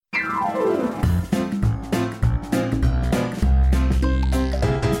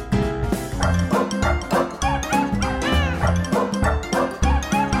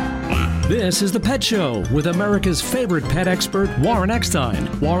This is The Pet Show with America's favorite pet expert, Warren Eckstein.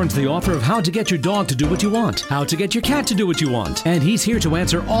 Warren's the author of How to Get Your Dog to Do What You Want, How to Get Your Cat to Do What You Want, and he's here to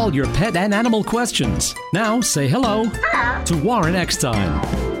answer all your pet and animal questions. Now, say hello to Warren Eckstein.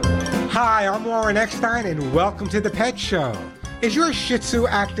 Hi, I'm Warren Eckstein, and welcome to The Pet Show. Is your Shih Tzu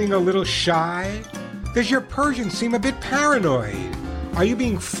acting a little shy? Does your Persian seem a bit paranoid? Are you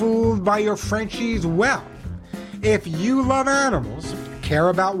being fooled by your Frenchies? Well, if you love animals, care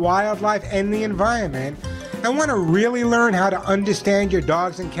about wildlife and the environment, and want to really learn how to understand your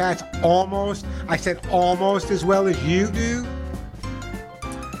dogs and cats almost as well as you do,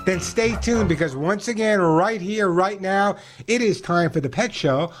 then stay tuned, because once again, right here, right now, it is time for The Pet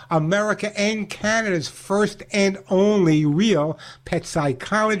Show, America and Canada's first and only real pet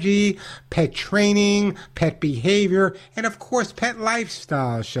psychology, pet training, pet behavior, and of course, pet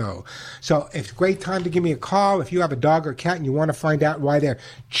lifestyle show. So it's a great time to give me a call if you have a dog or cat and you want to find out why they're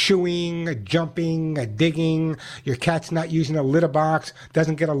chewing, jumping, digging, your cat's not using a litter box,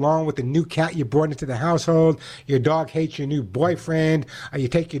 doesn't get along with the new cat you brought into the household, your dog hates your new boyfriend, you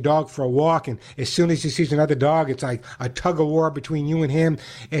take your dog for a walk, and as soon as he sees another dog, it's like a tug of war between you and him.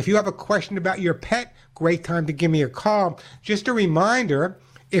 If you have a question about your pet, great time to give me a call. Just a reminder,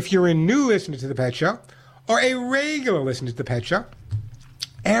 if you're a new listener to The Pet Show or a regular listener to The Pet Show,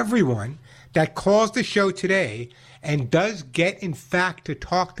 everyone that calls the show today and does get, in fact, to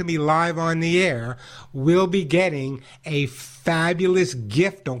talk to me live on the air will be getting a fabulous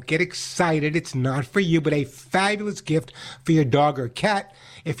gift. Don't get excited. It's not for you, but a fabulous gift for your dog or cat.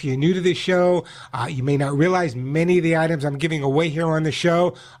 If you're new to the show, you may not realize many of the items I'm giving away here on the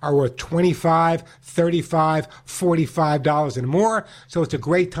show are worth $25, $35, $45 and more. So it's a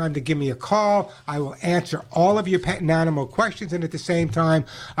great time to give me a call. I will answer all of your pet and animal questions, and at the same time,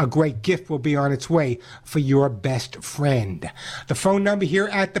 a great gift will be on its way for your best friend. The phone number here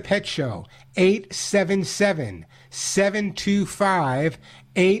at The Pet Show, 877-725-8255.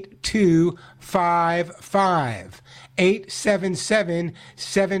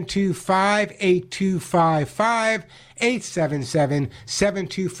 877-725-8255.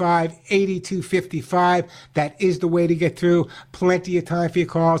 877-725-8255. That is the way to get through. Plenty of time for your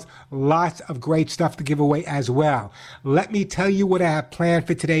calls. Lots of great stuff to give away as well. Let me tell you what I have planned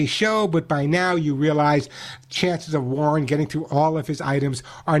for today's show, but by now you realize chances of Warren getting through all of his items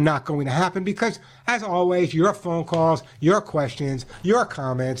are not going to happen because, as always, your phone calls, your questions, your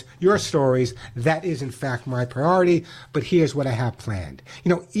comments, your stories, that is in fact my priority. But here's what I have planned.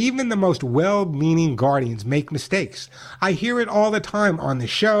 Even the most well-meaning guardians make mistakes. I hear it all the time on the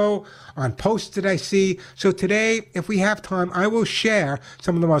show, on posts that I see. So today, if we have time, I will share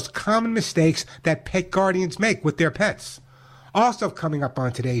some of the most common mistakes that pet guardians make with their pets. Also coming up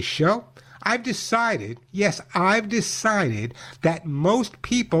on today's show, I've decided that most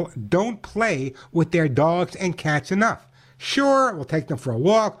people don't play with their dogs and cats enough. Sure, we'll take them for a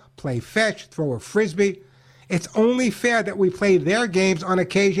walk, play fetch, throw a frisbee. It's only fair that we play their games on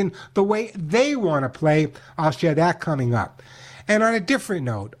occasion the way they want to play. I'll share that coming up. And on a different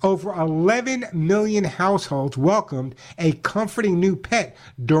note, over 11 million households welcomed a comforting new pet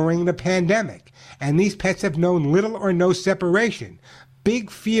during the pandemic. And these pets have known little or no separation. Big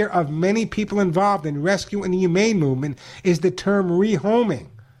fear of many people involved in rescue and the humane movement is the term rehoming.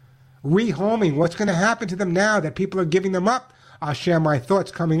 Rehoming, what's going to happen to them now that people are giving them up? I'll share my thoughts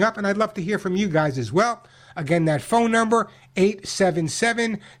coming up, and I'd love to hear from you guys as well. Again, that phone number,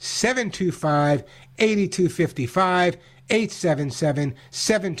 877-725-8255,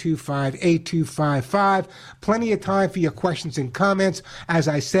 877-725-8255. Plenty of time for your questions and comments. As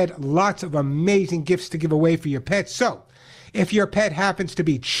I said, lots of amazing gifts to give away for your pets. So, if your pet happens to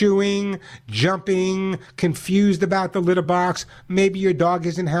be chewing, jumping, confused about the litter box, maybe your dog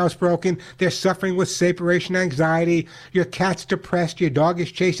isn't housebroken, they're suffering with separation anxiety, your cat's depressed, your dog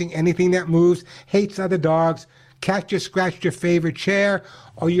is chasing anything that moves, hates other dogs, cat just scratched your favorite chair,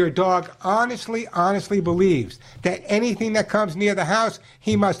 or your dog honestly believes that anything that comes near the house,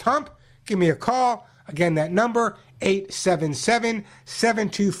 he must hump, give me a call. Again, that number,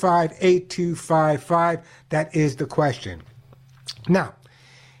 877-725-8255. That is the question. Now,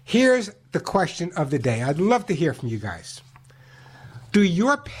 here's the question of the day. I'd love to hear from you guys. Do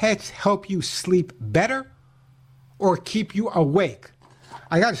your pets help you sleep better or keep you awake?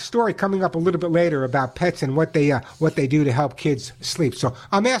 I got a story coming up a little bit later about pets and what they do to help kids sleep. So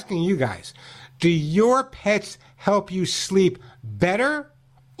I'm asking you guys, do your pets help you sleep better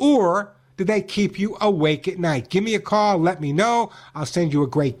or do they keep you awake at night? Give me a call. Let me know. I'll send you a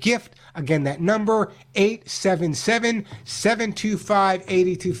great gift. Again, that number,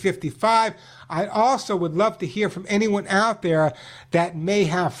 877-725-8255. I also would love to hear from anyone out there that may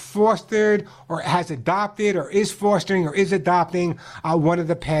have fostered or has adopted or is fostering or is adopting one of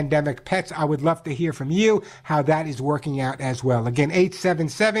the pandemic pets. I would love to hear from you how that is working out as well. Again,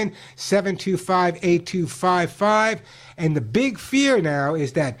 877-725-8255. And the big fear now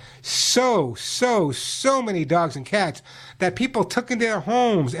is that so many dogs and cats that people took into their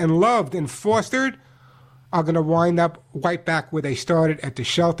homes and loved and fostered are going to wind up right back where they started at the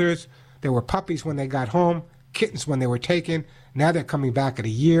shelters. There were puppies when they got home, kittens when they were taken. Now they're coming back at a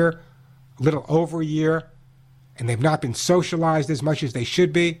year, a little over a year, and they've not been socialized as much as they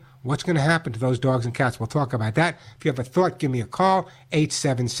should be. What's going to happen to those dogs and cats? We'll talk about that. If you have a thought, give me a call,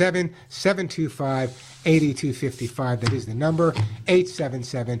 877-725-8255. That is the number,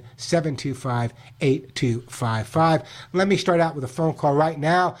 877-725-8255. Let me start out with a phone call right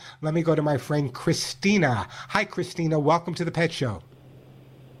now. Let me go to my friend Christina. Hi, Christina. Welcome to the Pet Show.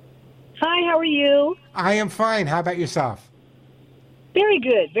 Hi, how are you? I am fine. How about yourself? Very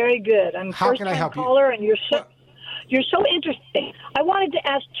good, very good. I'm a first-time caller, and you're so interesting. I wanted to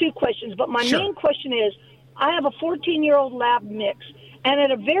ask two questions, but my main question is, I have a 14-year-old lab mix, and at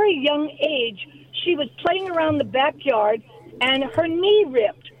a very young age, she was playing around the backyard, and her knee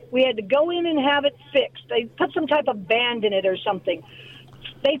ripped. We had to go in and have it fixed. They put some type of band in it or something.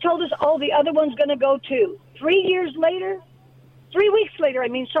 They told us, the other one's going to go too. 3 weeks later,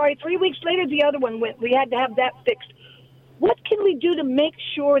 the other one went. We had to have that fixed. What can we do to make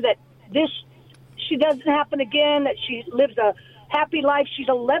sure that she doesn't happen again, that she lives a happy life? She's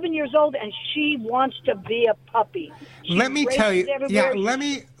 11 years old, and she wants to be a puppy. Let me tell you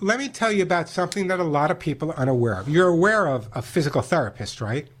about something that a lot of people are unaware of. You're aware of a physical therapist,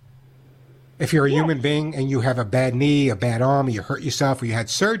 right? If you're a human being and you have a bad knee, a bad arm, or you hurt yourself, or you had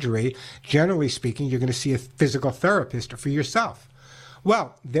surgery, generally speaking, you're going to see a physical therapist for yourself.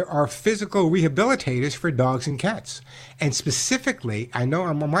 Well, there are physical rehabilitators for dogs and cats. And specifically, I know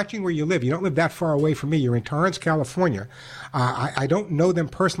I'm watching where you live. You don't live that far away from me. You're in Torrance, California. I don't know them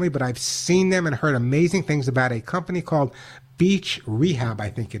personally, but I've seen them and heard amazing things about a company called Beach Rehab, I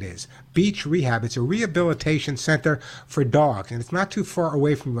think it is. Beach Rehab. It's a rehabilitation center for dogs, and it's not too far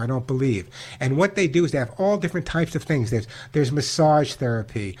away from you, I don't believe. And what they do is they have all different types of things. There's massage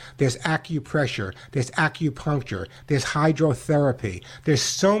therapy, there's acupressure, there's acupuncture, there's hydrotherapy. There's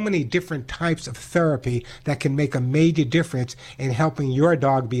so many different types of therapy that can make a major difference in helping your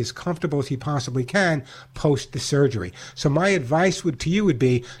dog be as comfortable as he possibly can post the surgery. So my advice to you would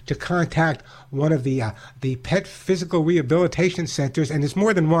be to contact one of the pet physical rehabilitation centers, and there's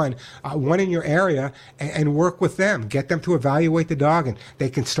more than one in your area, and work with them. Get them to evaluate the dog, and they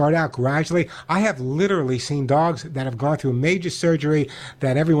can start out gradually. I have literally seen dogs that have gone through a major surgery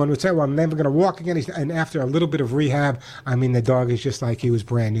that everyone would say, well, I'm never going to walk again. And after a little bit of rehab, the dog is just like he was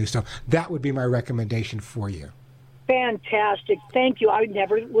brand new. So that would be my recommendation for you. Fantastic. Thank you. I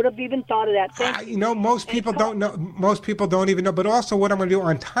never would have even thought of that. Thank you. Most people don't know. Most people don't even know. But also what I'm going to do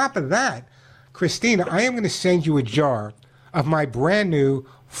on top of that, Christina, I am going to send you a jar of my brand new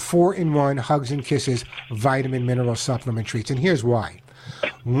 4-in-1 Hugs and Kisses vitamin mineral supplement treats. And here's why.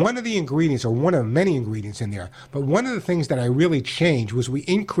 One of the ingredients, or one of many ingredients in there, but one of the things that I really changed was we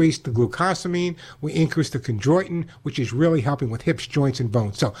increased the glucosamine, we increased the chondroitin, which is really helping with hips, joints, and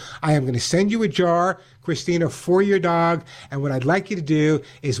bones. So I am going to send you a jar, Christina, for your dog. And what I'd like you to do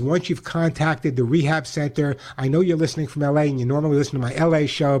is once you've contacted the rehab center, I know you're listening from LA and you normally listen to my LA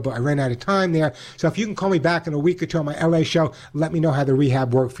show, but I ran out of time there. So if you can call me back in a week or two on my LA show, let me know how the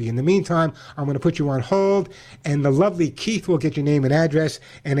rehab worked for you. In the meantime, I'm going to put you on hold, and the lovely Keith will get your name and address,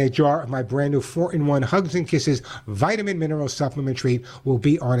 and a jar of my brand new 4-in-1 Hugs and Kisses vitamin mineral supplement treat will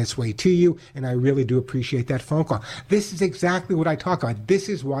be on its way to you. And I really do appreciate that phone call. This is exactly what I talk about. This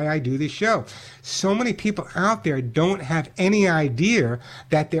is why I do this show. So many people out there don't have any idea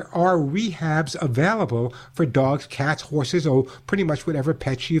that there are rehabs available for dogs, cats, horses, or pretty much whatever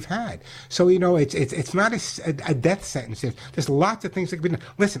pets you've had. So, it's not a death sentence. There's lots of things that can be done.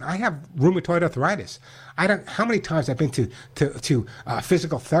 Listen, I have rheumatoid arthritis. How many times I've been to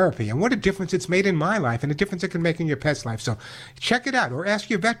physical therapy, and what a difference it's made in my life and a difference it can make in your pet's life. So check it out, or ask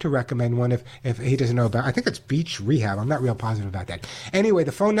your vet to recommend one if he doesn't know about it. I think it's Beach Rehab. I'm not real positive about that. Anyway,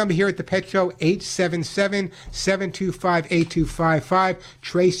 the phone number here at the Pet Show, 877-725-8255.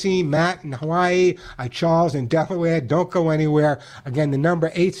 Tracy, Matt in Hawaii, Charles in Delaware. Don't go anywhere. Again, the number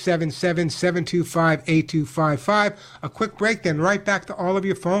 877-725-8255. A quick break, then right back to all of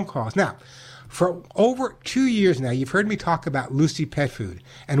your phone calls. Now, For over 2 years now, you've heard me talk about Lucy Pet Food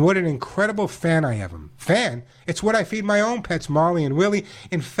and what an incredible fan I am of them. Fan? It's what I feed my own pets, Molly and Willie.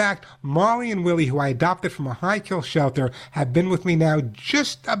 In fact, Molly and Willie, who I adopted from a high-kill shelter, have been with me now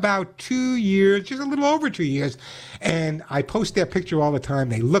just about 2 years, just a little over 2 years. And I post their picture all the time.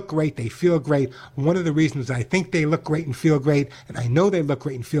 They look great. They feel great. One of the reasons I think they look great and feel great, and I know they look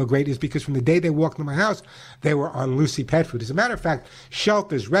great and feel great, is because from the day they walked into my house, they were on Lucy Pet Food. As a matter of fact,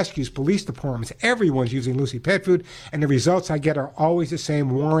 shelters, rescues, police departments, everyone's using Lucy Pet Food, and the results I get are always the same.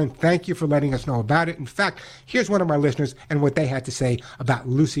 Warren, thank you for letting us know about it. In fact, here's one of my listeners and what they had to say about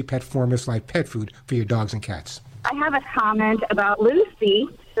Lucy Pet Formula Life Pet Food for your dogs and cats. I have a comment about Lucy.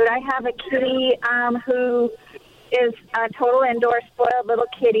 That I have a kitty who is a total indoor spoiled little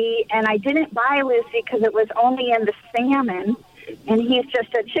kitty, and I didn't buy Lucy because it was only in the salmon, and he's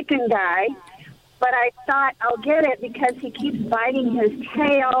just a chicken guy. But I thought I'll get it because he keeps biting his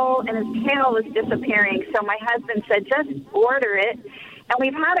tail, and his tail was disappearing. So my husband said, just order it. And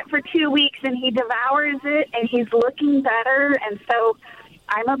we've had it for 2 weeks, and he devours it, and he's looking better. And so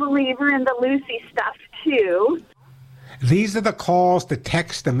I'm a believer in the Lucy stuff, too. These are the calls, the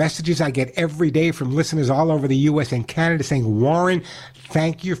texts, the messages I get every day from listeners all over the U.S. and Canada saying, Warren,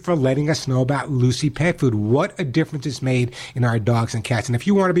 thank you for letting us know about Lucy Pet Food. What a difference it's made in our dogs and cats. And if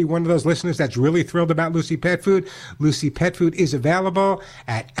you want to be one of those listeners that's really thrilled about Lucy Pet Food is available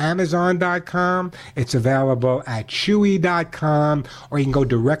at Amazon.com. It's available at Chewy.com, or you can go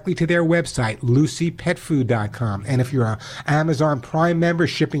directly to their website, LucyPetFood.com. And if you're an Amazon Prime member,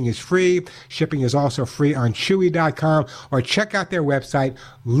 shipping is free. Shipping is also free on Chewy.com. Or check out their website,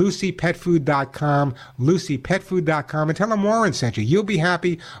 LucyPetFood.com, LucyPetFood.com, and tell them Warren sent you. You'll be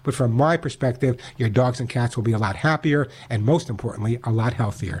happy, but from my perspective, your dogs and cats will be a lot happier and, most importantly, a lot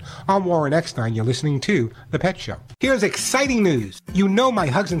healthier. I'm Warren Eckstein. You're listening to The Pet Show. Here's exciting news. You know my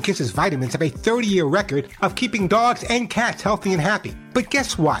Hugs and Kisses vitamins have a 30-year record of keeping dogs and cats healthy and happy. But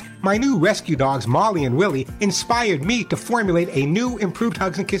guess what? My new rescue dogs, Molly and Willie, inspired me to formulate a new improved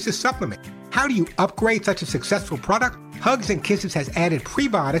Hugs and Kisses supplement. How do you upgrade such a successful product? Hugs and Kisses has added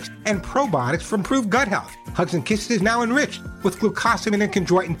prebiotics and probiotics for improved gut health. Hugs and Kisses is now enriched with glucosamine and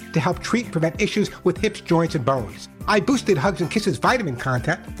chondroitin to help treat and prevent issues with hips, joints, and bones. I boosted Hugs and Kisses vitamin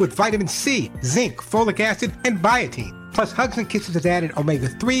content with vitamin C, zinc, folic acid, and biotin. Plus, Hugs and Kisses has added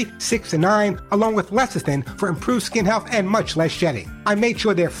omega-3, 6, and 9, along with lecithin for improved skin health and much less shedding. I made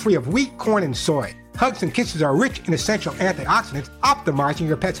sure they're free of wheat, corn, and soy. Hugs and Kisses are rich in essential antioxidants, optimizing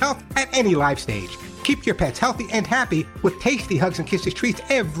your pet's health at any life stage. Keep your pets healthy and happy with tasty Hugs and Kisses treats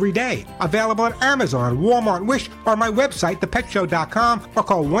every day. Available at Amazon, Walmart, Wish, or my website, thepetshow.com, or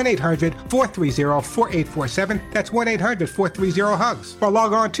call 1-800-430-4847. That's 1-800-430-HUGS. Or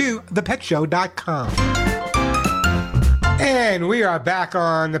log on to thepetshow.com. And we are back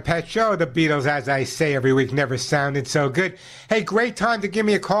on The Pet Show. The Beatles, as I say every week, never sounded so good. Hey, great time to give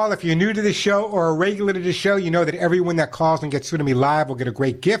me a call. If you're new to the show or a regular to the show, you know that everyone that calls and gets through to me live will get a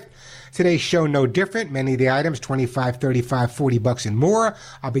great gift. Today's show, no different. Many of the items, $25, $35, $40 and more.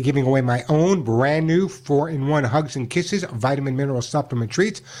 I'll be giving away my own brand new 4-in-1 Hugs and Kisses vitamin mineral supplement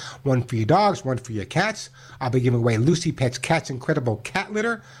treats. One for your dogs, one for your cats. I'll be giving away Lucy Pet's Cat's Incredible Cat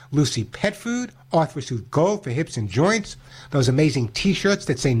Litter, Lucy Pet Food, Arthrosuit Gold for hips and joints, those amazing t-shirts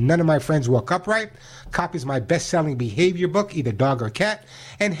that say none of my friends walk upright, copies of my best-selling behavior book, either dog or cat,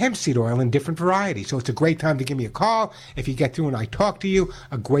 and hemp seed oil in different varieties. So it's a great time to give me a call. If you get through and I talk to you,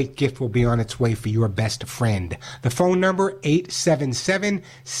 a great gift will be on its way for your best friend. The phone number,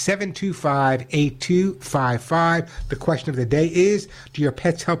 877-725-8255. The question of the day is, do your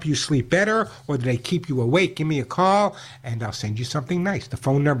pets help you sleep better, or do they keep you awake? Give me a call, and I'll send you something nice. The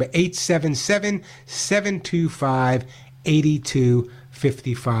phone number,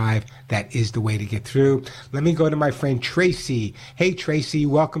 877-725-8255. That is the way to get through. Let me go to my friend Tracy. Hey, Tracy,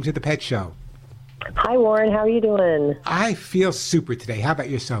 welcome to The Pet Show. Hi, Warren. How are you doing? I feel super today. How about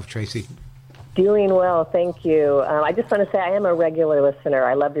yourself, Tracy? Doing well, thank you. I just want to say I am a regular listener.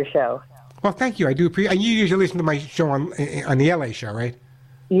 I love your show. Well, thank you. I do appreciate. And you usually listen to my show on the LA show, right?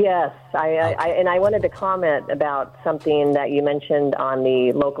 Yes, I wanted to comment about something that you mentioned on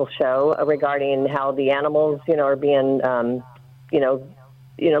the local show regarding how the animals, are being,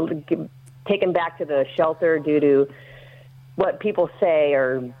 taken back to the shelter due to what people say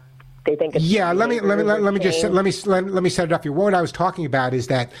or they think it's let me set it up here. What I was talking about is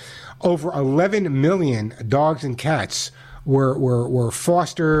that over 11 million dogs and cats were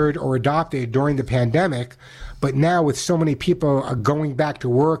fostered or adopted during the pandemic, but now with so many people going back to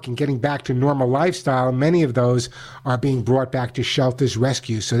work and getting back to normal lifestyle, many of those are being brought back to shelters,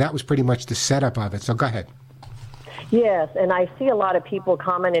 rescues. So that was pretty much the setup of it. So go ahead. Yes, and I see a lot of people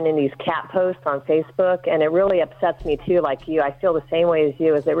commenting in these cat posts on Facebook, and it really upsets me too. Like you, I feel the same way as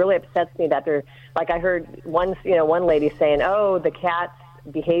you. Is it really upsets me that they're like I heard one lady saying, "Oh, the cat's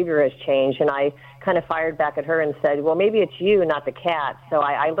behavior has changed," and I kind of fired back at her and said, "Well, maybe it's you, not the cat." So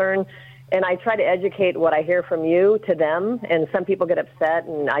I learn, and I try to educate what I hear from you to them. And some people get upset,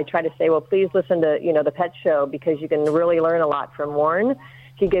 and I try to say, "Well, please listen to the Pet Show because you can really learn a lot from Warren.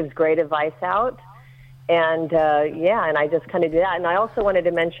 He gives great advice out." And, and I just kind of do that. And I also wanted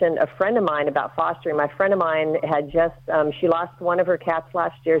to mention a friend of mine about fostering. My friend of mine had just, she lost one of her cats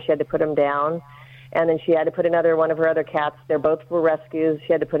last year. She had to put him down. And then she had to put another one of her other cats. They both were rescues.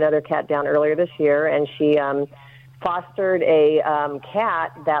 She had to put another cat down earlier this year. And she fostered a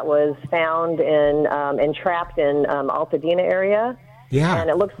cat that was found and trapped in Altadena area. Yeah. And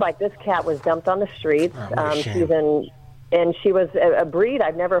it looks like this cat was dumped on the streets. And she was a breed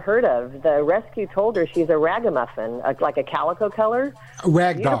I've never heard of. The rescue told her she's a ragamuffin, like a calico color.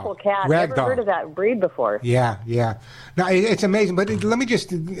 Ragdoll. Beautiful cat. Never heard of that breed before. Yeah. Now, it's amazing. But let me give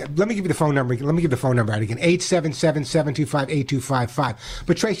you the phone number. Let me give the phone number out again, 877-725-8255.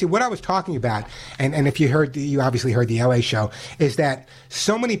 But, Tracy, what I was talking about, and if you obviously heard the L.A. show, is that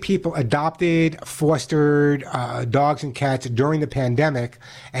so many people adopted, fostered dogs and cats during the pandemic,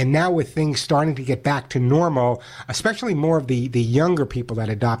 and now with things starting to get back to normal, especially more of the younger people that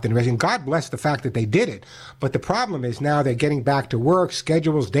adopted and raised. And God bless the fact that they did it. But the problem is now they're getting back to work,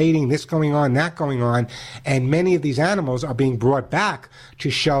 schedules, dating, this going on, that going on, and many of these animals are being brought back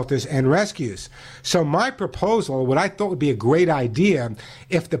to shelters and rescues. So my proposal, what I thought would be a great idea,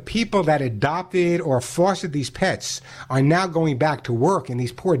 if the people that adopted or fostered these pets are now going back to work, and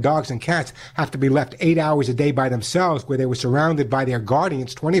these poor dogs and cats have to be left 8 hours a day by themselves, where they were surrounded by their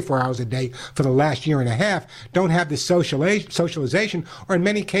guardians 24 hours a day for the last year and a half, don't have the socialization, or in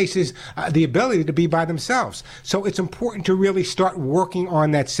many cases, the ability to be by themselves. So it's important to really start working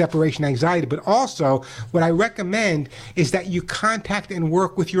on that separation anxiety. But also, what I recommend is that you contact and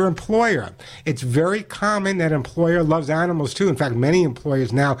work with your employer. It's very common that an employer loves animals too. In fact, many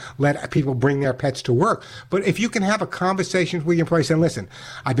employers now let people bring their pets to work. But if you can have a conversation with your employer saying, listen,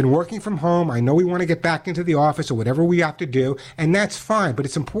 I've been working from home. I know we want to get back into the office or whatever we have to do, and that's fine. But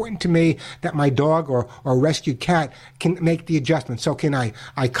it's important to me that my dog or rescued cat can make the adjustment. So can I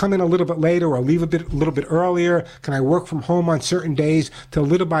come in a little bit later or leave a little bit earlier? Can I work from home on certain days? Till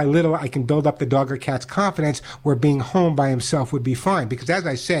little by little, I can build up the dog or cat's confidence where being home by himself would be fine. Because as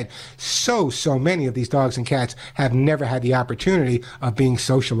I said, so many of these dogs and cats have never had the opportunity of being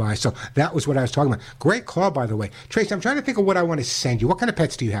socialized. So that was what I was talking about. Great call, by the way. Tracy, I'm trying to think of what I want to send you. What kind of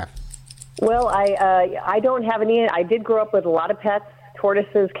pets do you have? Well, I don't have any. I did grow up with a lot of pets.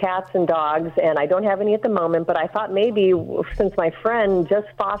 Tortoises, cats, and dogs, and I don't have any at the moment, but I thought maybe since my friend just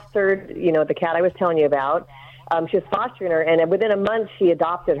fostered, the cat I was telling you about, she was fostering her, and within a month she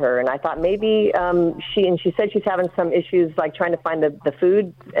adopted her, and I thought maybe she said she's having some issues like trying to find the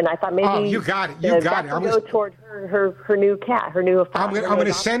food, and I thought maybe you got it. I'm go toward her new cat, her new. I'm going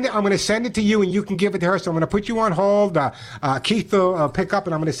to send it. I'm going to send it to you, and you can give it to her. So I'm going to put you on hold. Keith will pick up,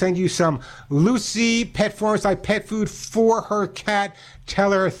 and I'm going to send you some Lucy Pet Forest pet food for her cat.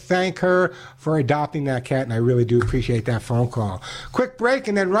 Tell her, thank her for adopting that cat, and I really do appreciate that phone call. Quick break,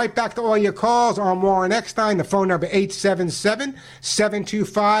 and then right back to all your calls. I'm Warren Eckstein. The phone number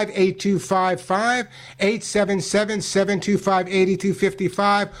 877-725-8255,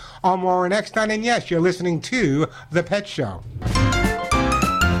 877-725-8255. I'm Warren Eckstein, and yes, you're listening to The Pet Show.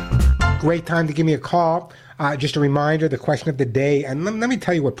 Great time to give me a call. Just a reminder, the question of the day, and let me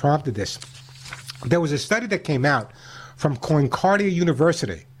tell you what prompted this. There was a study that came out from Concordia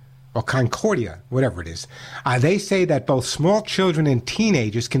University, or Concordia, whatever it is. They say that both small children and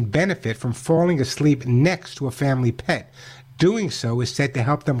teenagers can benefit from falling asleep next to a family pet. Doing so is said to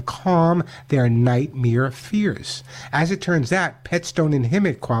help them calm their nightmare fears. As it turns out, pets don't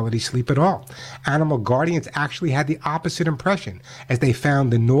inhibit quality sleep at all. Animal guardians actually had the opposite impression, as they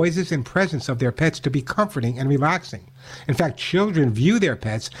found the noises and presence of their pets to be comforting and relaxing. In fact, children view their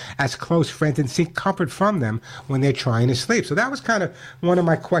pets as close friends and seek comfort from them when they're trying to sleep. So that was kind of one of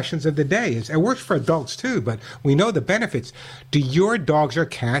my questions of the day. It works for adults too, but we know the benefits. Do your dogs or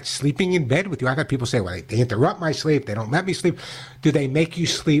cats sleeping in bed with you? I've had people say, well, they interrupt my sleep. They don't let me sleep. Do they make you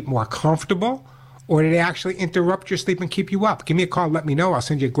sleep more comfortable? Or do they actually interrupt your sleep and keep you up? Give me a call. Let me know. I'll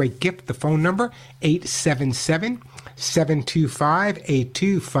send you a great gift. The phone number,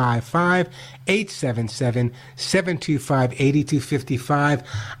 877-725-8255, 877-725-8255.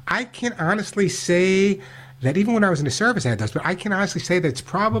 I can honestly say that even when I was in the service, I had those, but I can honestly say that it's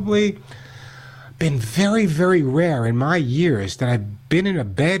probably been very, very rare in my years that I've been in a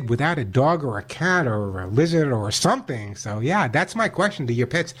bed without a dog or a cat or a lizard or something. So, yeah, that's my question. Do your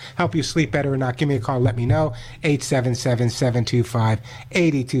pets help you sleep better or not? Give me a call. Let me know.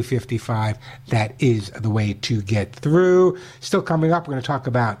 877-725-8255. That is the way to get through. Still coming up, we're going to talk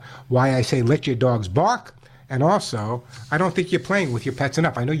about why I say let your dogs bark. And also, I don't think you're playing with your pets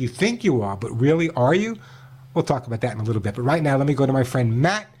enough. I know you think you are, but really, are you? We'll talk about that in a little bit. But right now, let me go to my friend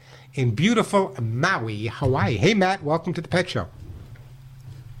Matt in beautiful Maui, Hawaii. Hey, Matt, welcome to the Pet Show.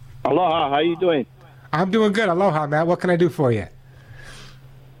 Aloha, how you doing? I'm doing good. Aloha, Matt. What can I do for you?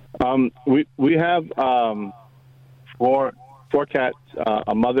 We have four cats,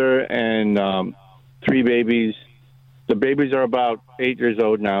 a mother and 3 babies. The babies are about 8 years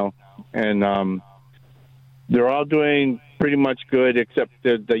old now, and they're all doing pretty much good, except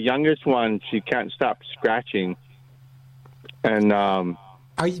the youngest one, she can't stop scratching. And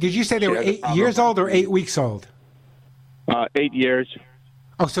did you say they were 8 years old or 8 weeks old? 8 years.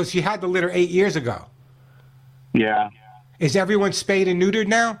 Oh, so she had the litter 8 years ago? Yeah. Is everyone spayed and neutered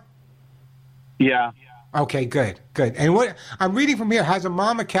now? Yeah. Okay, good. And what I'm reading from here, has a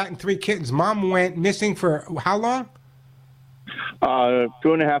mom, a cat, and 3 kittens. Mom went missing for how long?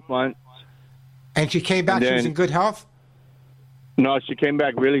 2.5 months. And she came back, she was in good health? No, she came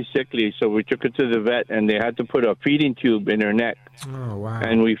back really sickly, so we took her to the vet, and they had to put a feeding tube in her neck. Oh, wow.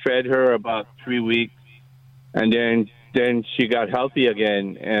 And we fed her about 3 weeks, and then she got healthy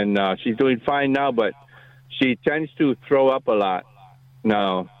again, and she's doing fine now, but she tends to throw up a lot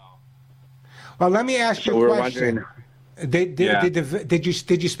now. Well, let me ask you a question. Did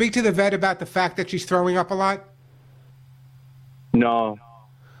you speak to the vet about the fact that she's throwing up a lot? No.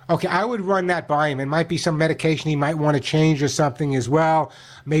 Okay, I would run that by him. It might be some medication he might want to change or something as well.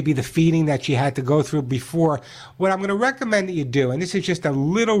 Maybe the feeding that she had to go through before. What I'm going to recommend that you do, and this is just a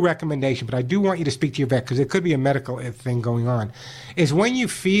little recommendation, but I do want you to speak to your vet because it could be a medical thing going on, is when you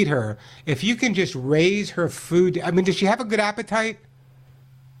feed her, if you can just raise her food. I mean, does she have a good appetite?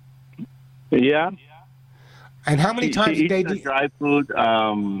 Yeah. And how many times a day do you... dry food,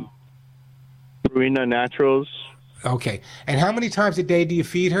 Purina Naturals. Okay. And how many times a day do you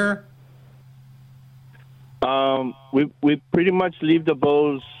feed her? We pretty much leave the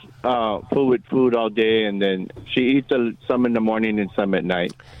bowls full with food all day, and then she eats some in the morning and some at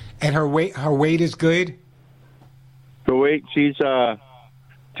night. And her weight is good? Her weight, she's 10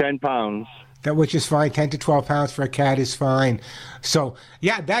 pounds. Which is fine. 10 to 12 pounds for a cat is fine. So,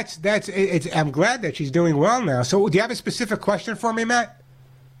 yeah, that's I'm glad that she's doing well now. So, do you have a specific question for me, Matt?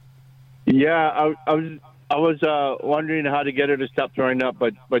 Yeah, I was wondering how to get her to stop throwing up,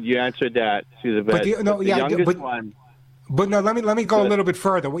 but you answered that to the vet. The youngest one. But no, let me go a little bit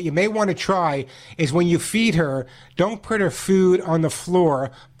further. What you may want to try is when you feed her, don't put her food on the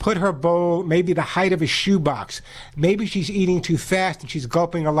floor. Put her bowl maybe the height of a shoebox. Maybe she's eating too fast and she's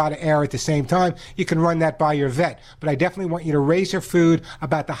gulping a lot of air at the same time. You can run that by your vet. But I definitely want you to raise her food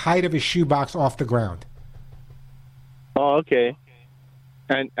about the height of a shoebox off the ground. Oh, okay.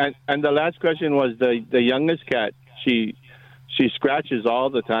 And the last question was the youngest cat. She scratches all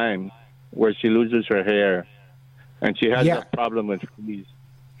the time where she loses her hair. And she has a problem with fleas.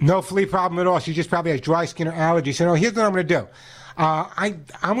 No flea problem at all. She just probably has dry skin or allergies. So, here's what I'm going to do. I'm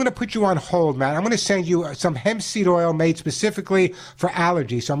going to put you on hold, Matt. I'm going to send you some hemp seed oil made specifically for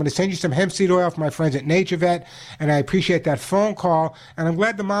allergies. So I'm going to send you some hemp seed oil from my friends at Nature Vet, and I appreciate that phone call. And I'm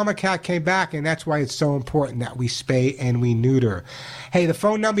glad the mama cat came back, and that's why it's so important that we spay and we neuter. Hey, the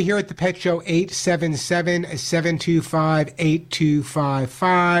phone number here at the Pet Show,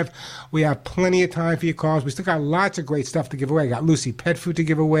 877-725-8255. We have plenty of time for your calls. We still got lots of great stuff to give away. I got Lucy pet food to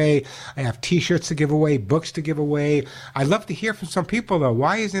give away. I have T-shirts to give away, books to give away. I'd love to hear from some people, though.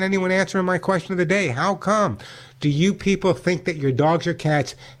 Why isn't anyone answering my question of the day? How come? Do you people think that your dogs or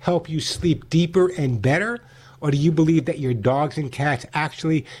cats help you sleep deeper and better? Or do you believe that your dogs and cats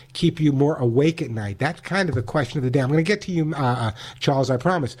actually keep you more awake at night? That's kind of the question of the day. I'm going to get to you, Charles, I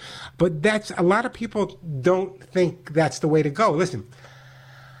promise. But a lot of people don't think that's the way to go. Listen,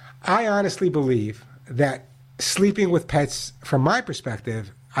 I honestly believe that sleeping with pets, from my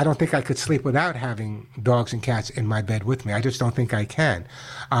perspective, I don't think I could sleep without having dogs and cats in my bed with me. I just don't think I can.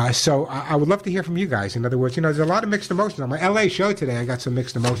 So I would love to hear from you guys. In other words, there's a lot of mixed emotions. On my LA show today, I got some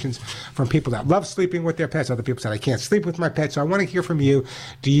mixed emotions from people that love sleeping with their pets. Other people said, I can't sleep with my pets. So I want to hear from you.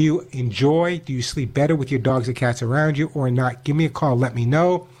 Do you sleep better with your dogs and cats around you or not? Give me a call. Let me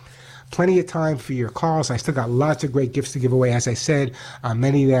know. Plenty of time for your calls. I still got lots of great gifts to give away. As I said,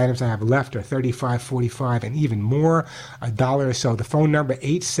 many of the items I have left are $35, $45, and even more, $1 or so. The phone number,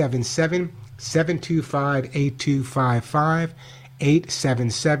 877-725-8255,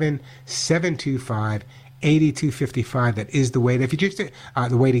 877-725-8255. That is the way. If you just the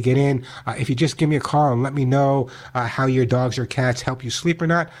way to get in. If you just give me a call and let me know how your dogs or cats help you sleep or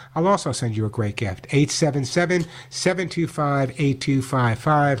not, I'll also send you a great gift.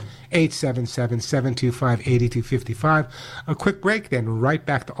 877-725-8255. 877-725-8255. A quick break, then right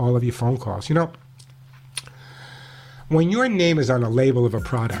back to all of your phone calls. You know, when your name is on a label of a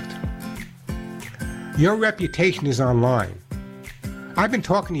product, your reputation is online. I've been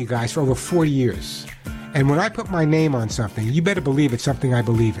talking to you guys for over 40 years. And when I put my name on something, you better believe it's something I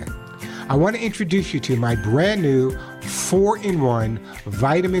believe in. I want to introduce you to my brand new 4-in-1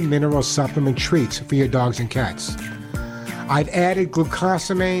 vitamin mineral supplement treats for your dogs and cats. I've added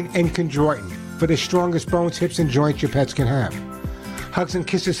glucosamine and chondroitin for the strongest bones, hips, and joints your pets can have. Hugs and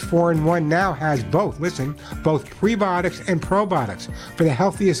Kisses 4-in-1 now has both prebiotics and probiotics for the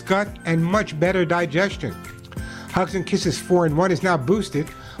healthiest gut and much better digestion. Hugs and Kisses 4-in-1 is now boosted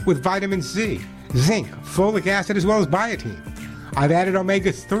with vitamin C, zinc, folic acid, as well as biotin. I've added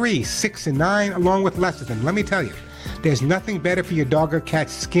omega-3, 6, and 9, along with lecithin. Let me tell you, there's nothing better for your dog or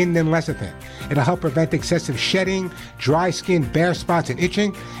cat's skin than lecithin. It'll help prevent excessive shedding, dry skin, bare spots, and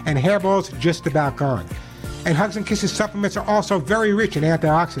itching, and hairballs just about gone. And Hugs and Kisses supplements are also very rich in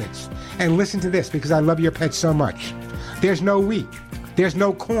antioxidants. And listen to this, because I love your pets so much. There's no wheat, there's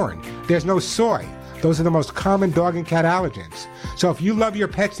no corn, there's no soy. Those are the most common dog and cat allergens. So if you love your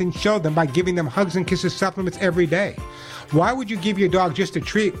pets, then show them by giving them Hugs and Kisses supplements every day. Why would you give your dog just a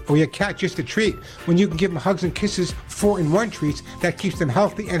treat or your cat just a treat when you can give them Hugs and Kisses 4-in-1 treats that keeps them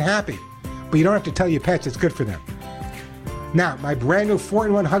healthy and happy? But you don't have to tell your pets it's good for them. Now, my brand new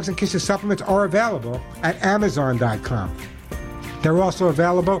 4-in-1 Hugs and Kisses supplements are available at Amazon.com. They're also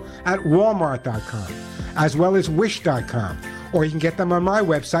available at Walmart.com, as well as Wish.com. Or you can get them on my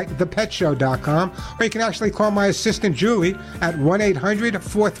website, thepetshow.com, or you can actually call my assistant, Julie, at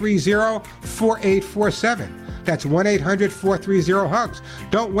 1-800-430-4847. That's 1-800-430-HUGS.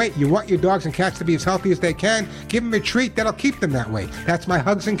 Don't wait. You want your dogs and cats to be as healthy as they can. Give them a treat that'll keep them that way. That's my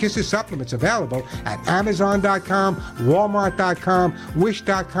Hugs and Kisses supplements, available at Amazon.com, Walmart.com,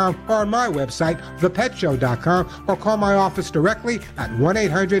 Wish.com, or on my website, thepetshow.com, or call my office directly at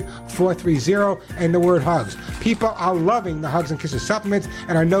 1-800-430 and the word HUGS. People are loving the Hugs and Kisses supplements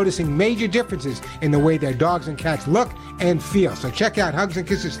and are noticing major differences in the way their dogs and cats look and feel. So check out Hugs and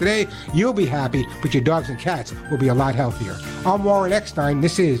Kisses today. You'll be happy, but your dogs and cats will be a lot healthier. I'm Warren Eckstein.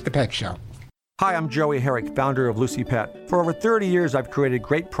 This is The Pet Show. Hi, I'm Joey Herrick, founder of Lucy Pet. For over 30 years, I've created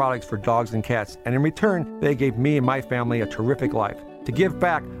great products for dogs and cats, and in return, they gave me and my family a terrific life. To give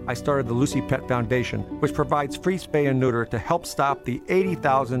back, I started the Lucy Pet Foundation, which provides free spay and neuter to help stop the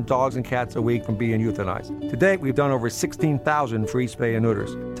 80,000 dogs and cats a week from being euthanized. To date, we've done over 16,000 free spay and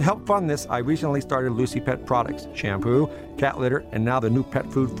neuters. To help fund this, I recently started Lucy Pet products, shampoo, cat litter, and now the new pet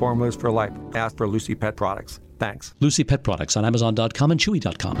food formulas for life. Ask for Lucy Pet products. Thanks. Lucy Pet products on Amazon.com and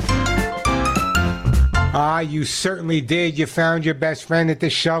Chewy.com. You certainly did. You found your best friend at the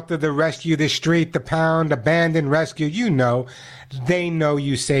shelter, the rescue, the street, the pound, abandoned rescue. You know, they know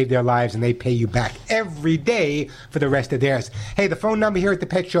you saved their lives and they pay you back every day for the rest of theirs. Hey, the phone number here at the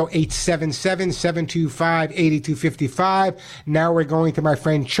Pet Show, 877-725-8255. Now we're going to my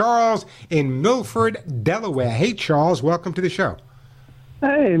friend Charles in Milford, Delaware. Hey, Charles, welcome to the show.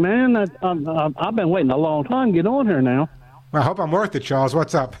 Hey, man, I've been waiting a long time to get on here now. Well, I hope I'm worth it, Charles.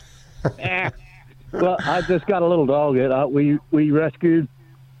 What's up? Well, I just got a little dog that we rescued.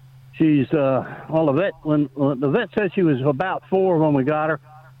 She's well, when the vet said she was about 4 when we got her.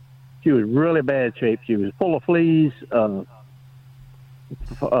 She was really bad shape. She was full of fleas,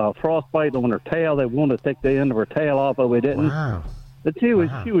 frostbite on her tail. They wanted to take the end of her tail off, but we didn't. Wow. But she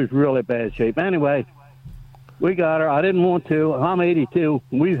was really bad shape. Anyway, we got her. I didn't want to. I'm 82.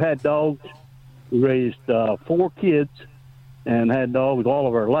 We've had dogs. We raised 4 kids and had dogs all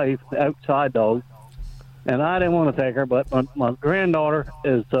of our life, outside dogs. And I didn't want to take her, but my granddaughter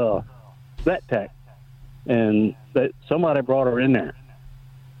is a vet tech, and somebody brought her in there.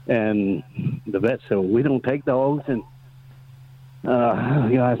 And the vet said, well, we don't take dogs. And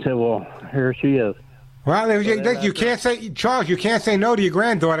I said, well, here she is. Well, you can't say, Charles, you can't say no to your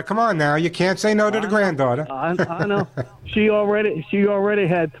granddaughter. Come on now. You can't say no to the granddaughter. I know. She already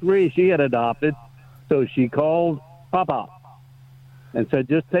had 3 she had adopted. So she called Papa and said,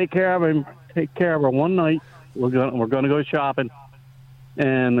 just take care of him. Take care of her one night. We're gonna go shopping,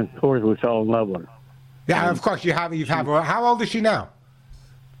 and of course we fell in love with her. Yeah, of course you've had her. How old is she now?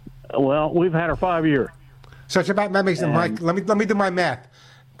 Well, we've had her 5 years. So it's about let me do my math.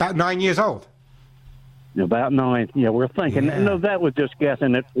 About 9 years old. About 9. Yeah, we're thinking. Yeah. No, that was just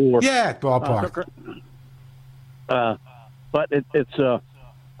guessing at 4. Yeah, ballpark. but it's the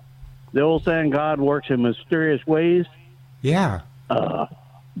old saying, God works in mysterious ways. Yeah. My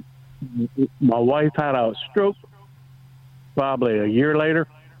wife had a stroke probably a year later.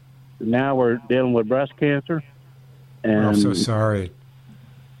 Now we're dealing with breast cancer. And I'm so sorry.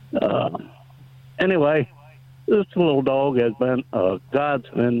 Anyway, this little dog has been a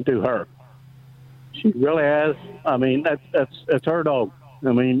godsend to her. She really has. I mean, that's her dog.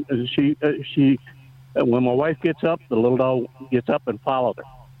 I mean, she when my wife gets up, the little dog gets up and follows her.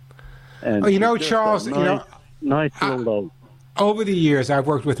 And Charles, nice little dog. Over the years, I've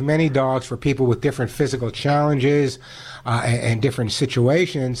worked with many dogs for people with different physical challenges and different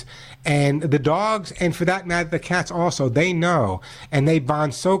situations. And the dogs, and for that matter, the cats also, they know, and they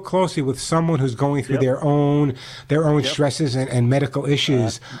bond so closely with someone who's going through their own stresses and medical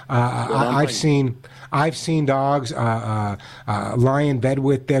issues. I've seen dogs lie in bed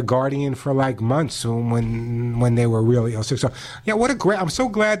with their guardian for like months when they were really ill sick. So, yeah, I'm so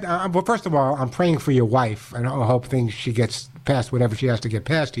glad. Well, first of all, I'm praying for your wife, and I hope she gets past whatever she has to get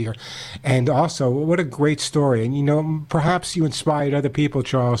past here. And also, what a great story. And, perhaps you inspired other people,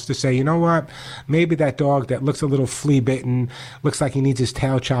 Charles, to say, you know what, maybe that dog that looks a little flea-bitten, looks like he needs his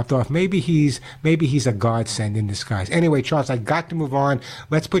tail chopped off, maybe he's a godsend in disguise. Anyway, Charles, I got to move on.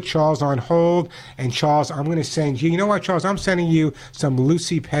 Let's put Charles on hold. And, Charles, I'm going to send you, Charles, I'm sending you some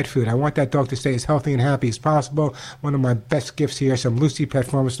Lucy pet food. I want that dog to stay as healthy and happy as possible. One of my best gifts here, some Lucy Pet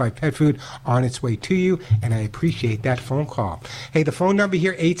Formula Life pet food on its way to you, and I appreciate that phone call. Hey, the phone number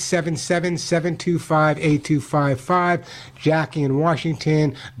here, 877-725-8255. Jackie in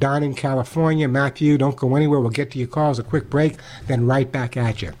Washington, Don in California, Matthew, don't go anywhere. We'll get to your calls, a quick break, then right back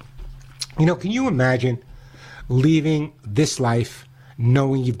at you. Can you imagine leaving this life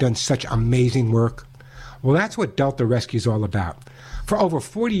knowing you've done such amazing work? Well, that's what Delta Rescue is all about. For over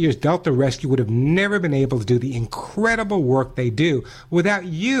 40 years, Delta Rescue would have never been able to do the incredible work they do without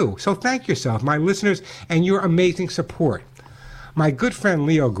you. So thank yourself, my listeners, and your amazing support. My good friend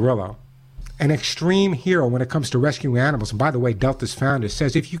Leo Grillo, an extreme hero when it comes to rescuing animals, and by the way, Delta's founder,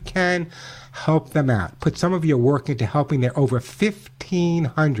 says if you can, help them out. Put some of your work into helping their over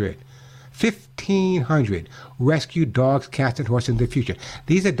 1,500 rescued dogs, cats, and horses in the future.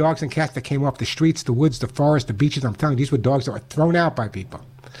 These are dogs and cats that came off the streets, the woods, the forests, the beaches. I'm telling you, these were dogs that were thrown out by people.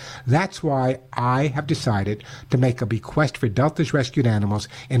 That's why I have decided to make a bequest for Delta's rescued animals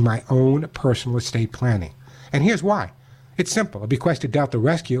in my own personal estate planning. And here's why. It's simple. A bequest to Delta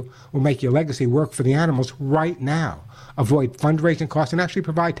Rescue will make your legacy work for the animals right now, avoid fundraising costs, and actually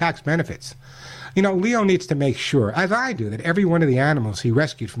provide tax benefits. Leo needs to make sure, as I do, that every one of the animals he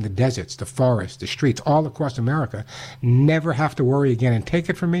rescued from the deserts, the forests, the streets, all across America, never have to worry again. And take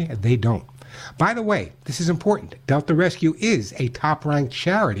it from me, they don't. By the way, this is important. Delta Rescue is a top-ranked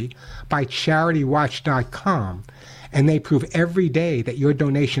charity by CharityWatch.com, and they prove every day that your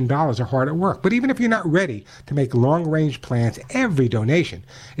donation dollars are hard at work. But even if you're not ready to make long-range plans, every donation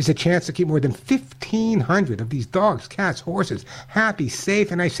is a chance to keep more than 1,500 of these dogs, cats, horses happy,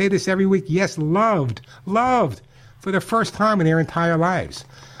 safe, and I say this every week, yes, loved for the first time in their entire lives.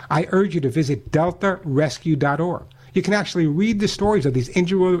 I urge you to visit deltarescue.org. You can actually read the stories of these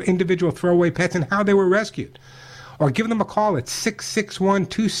individual throwaway pets and how they were rescued. Or give them a call at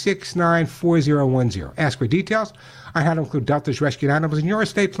 661-269-4010. Ask for details on how to include Delta's rescued animals in your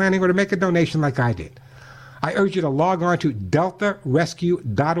estate planning or to make a donation like I did. I urge you to log on to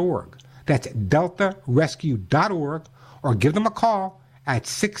deltarescue.org. That's deltarescue.org, or give them a call at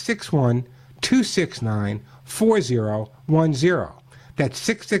 661-269-4010. That's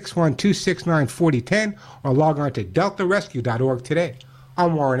 661-269-4010, or log on to deltarescue.org today.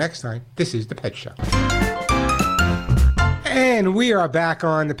 I'm Warren Eckstein. This is The Pet Show. And we are back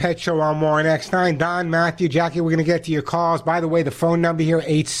on The Pet Show. I'm Warren Eckstein. Don, Matthew, Jackie, we're going to get to your calls. By the way, the phone number here,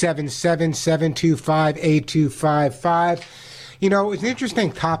 877-725-8255. It's an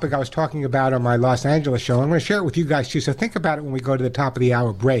interesting topic I was talking about on my Los Angeles show. I'm going to share it with you guys, too, so think about it when we go to the top of the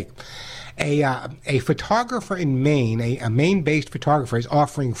hour break. A photographer in Maine, a Maine-based photographer, is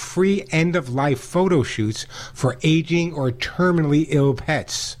offering free end-of-life photo shoots for aging or terminally ill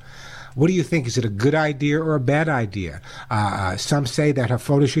pets. What do you think? Is it a good idea or a bad idea? Some say that her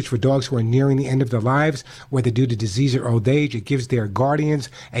photo shoots for dogs who are nearing the end of their lives, whether due to disease or old age, it gives their guardians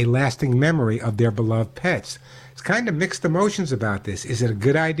a lasting memory of their beloved pets. It's kind of mixed emotions about this. Is it a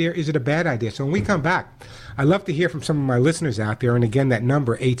good idea or is it a bad idea? So when we come back, I'd love to hear from some of my listeners out there. And again, that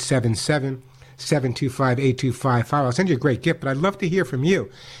number, 877-725-8255. I'll send you a great gift, but I'd love to hear from you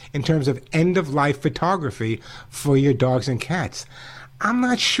in terms of end-of-life photography for your dogs and cats. I'm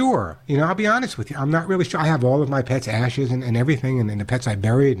not sure. I'll be honest with you. I'm not really sure. I have all of my pets' ashes and everything, and the pets I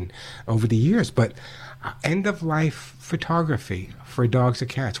buried over the years. But End-of-life photography for dogs or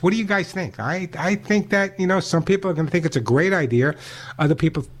cats. What do you guys think? I think that, some people are going to think it's a great idea. Other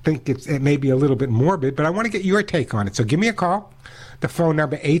people think it may be a little bit morbid, but I want to get your take on it. So give me a call. The phone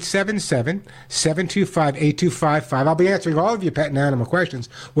number, 877-725-8255. I'll be answering all of your pet and animal questions,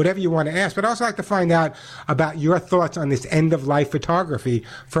 whatever you want to ask. But I'd also like to find out about your thoughts on this end-of-life photography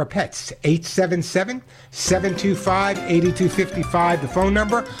for pets. 877-725-8255, the phone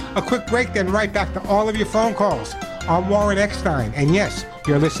number. A quick break, then right back to all of your phone calls. I'm Warren Eckstein, and yes,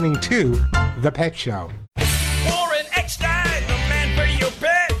 you're listening to The Pet Show. Warren Eckstein, the man for your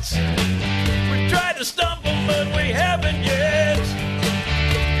pets. We tried to stumble, but we haven't yet.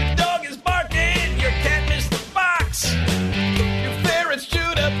 Your dog is barking, your cat missed the box. Your ferret's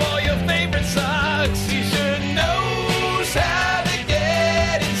chewed up all your favorite socks. He sure knows how to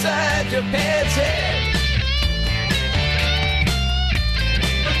get inside your pet's head.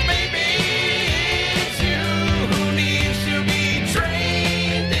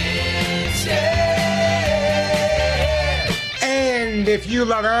 If you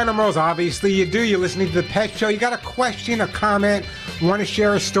love animals, obviously you do. You're listening to The Pet Show. You got a question, a comment, want to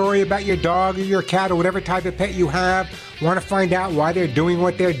share a story about your dog or your cat or whatever type of pet you have, want to find out why they're doing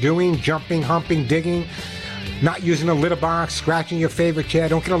what they're doing, jumping, humping, digging, not using a litter box, scratching your favorite chair,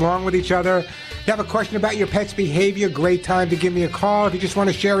 don't get along with each other. You have a question about your pet's behavior, great time to give me a call. If you just want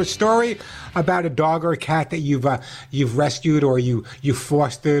to share a story about a dog or a cat that you've rescued or you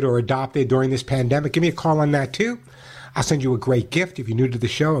fostered or adopted during this pandemic, give me a call on that too. I'll send you a great gift. If you're new to the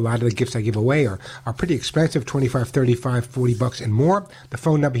show, a lot of the gifts I give away are pretty expensive, $25, $35, $40 and more. The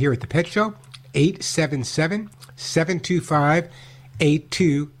phone number here at the Pet Show,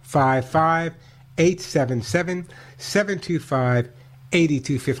 877-725-8255,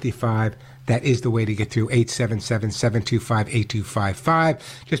 877-725-8255. That is the way to get through, 877-725-8255.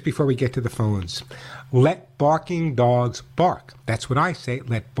 Just before we get to the phones, let barking dogs bark. That's what I say,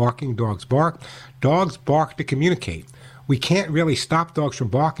 let barking dogs bark. Dogs bark to communicate. We can't really stop dogs from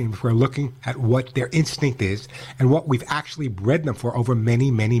barking if we're looking at what their instinct is and what we've actually bred them for over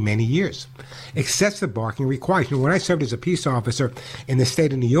many, many, many years. Excessive barking requires, when I served as a peace officer in the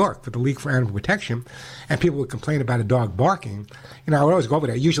state of New York for the League for Animal Protection, and people would complain about a dog barking, I would always go over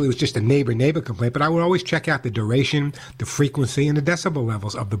there. Usually it was just a neighbor complaint, but I would always check out the duration, the frequency, and the decibel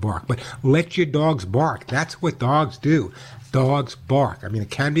levels of the bark. But let your dogs bark. That's what dogs do. Dogs bark. It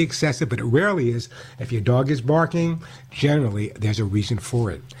can be excessive, but it rarely is. If your dog is barking, generally there's a reason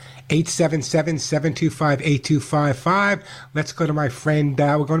for it. 877-725-8255. Let's go to my friend,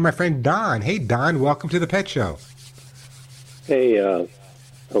 we're going to my friend Don. Hey, Don, welcome to the Pet Show. Hey, are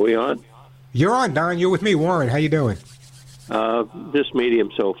we on? You're on, Don. You're with me, Warren. How you doing? Just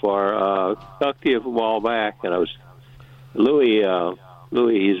medium so far. Talked to you a while back, and I was Louis,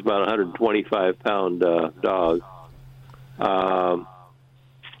 he's about a 125-pound dog.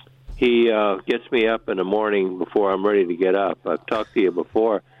 He gets me up in the morning before I'm ready to get up. I've talked to you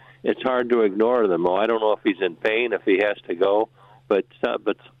before. It's hard to ignore them. I don't know if he's in pain, if he has to go, but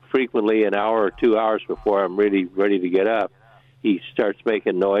frequently an hour or 2 hours before I'm really ready to get up, he starts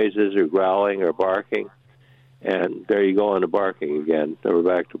making noises or growling or barking. And there you go on the barking again. So we're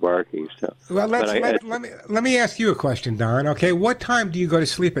back to barking. So. Well, let me ask you a question, Don. Okay, what time do you go to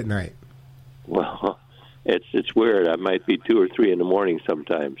sleep at night? Well, it's weird. I might be 2 or 3 in the morning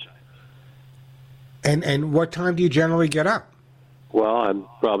sometimes. And what time do you generally get up? Well, I'm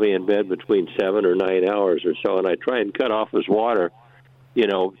probably in bed between 7 or 9 hours or so, and I try and cut off his water.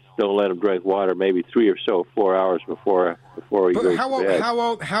 Don't let him drink water. Maybe 3 or 4 hours before he goes to bed.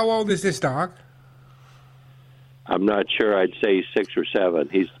 How old is this dog? I'm not sure. I'd say 6 or 7.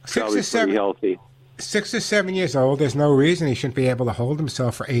 He's probably pretty healthy. 6 or 7 years old, there's no reason he shouldn't be able to hold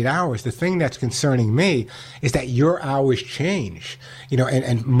himself for 8 hours. The thing that's concerning me is that your hours change.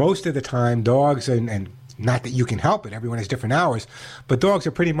 And most of the time, dogs, and not that you can help it, everyone has different hours, but dogs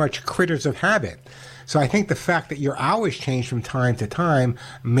are pretty much critters of habit. So I think the fact that your hours change from time to time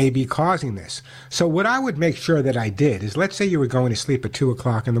may be causing this. So what I would make sure that I did is, let's say you were going to sleep at 2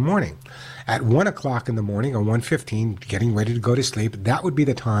 o'clock in the morning. At 1 o'clock in the morning or 1:15, getting ready to go to sleep, that would be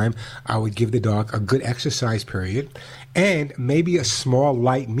the time I would give the dog a good exercise period and maybe a small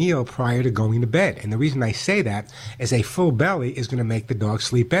light meal prior to going to bed. And the reason I say that is a full belly is going to make the dog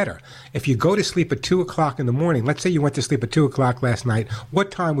sleep better. If you go to sleep at 2 o'clock in the morning, let's say you went to sleep at 2 o'clock last night,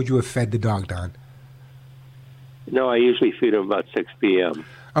 what time would you have fed the dog, Don? No, I usually feed him about 6 p.m.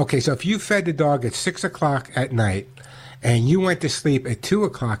 Okay, so if you fed the dog at 6 o'clock at night and you went to sleep at 2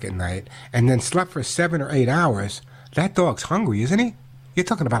 o'clock at night and then slept for 7 or 8 hours, that dog's hungry, isn't he? You're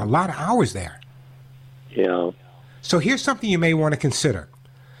talking about a lot of hours there. Yeah. So here's something you may want to consider.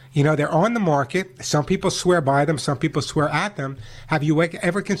 You know, they're on the market. Some people swear by them. Some people swear at them. Have you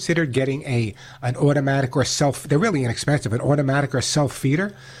ever considered getting an automatic or self? They're really inexpensive. An automatic or self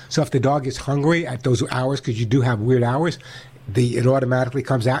feeder. So if the dog is hungry at those hours, because you do have weird hours, it automatically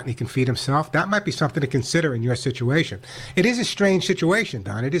comes out and he can feed himself. That might be something to consider in your situation. It is a strange situation,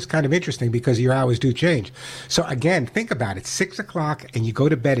 Don. It is kind of interesting because your hours do change. So again, think about it. 6 o'clock and you go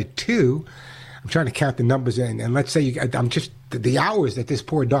to bed at 2. I'm trying to count the numbers in, and let's say I'm just the hours that this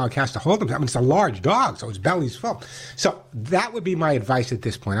poor dog has to hold himself. I mean, it's a large dog, so his belly's full. So that would be my advice at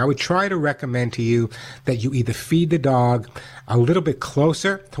this point. I would try to recommend to you that you either feed the dog a little bit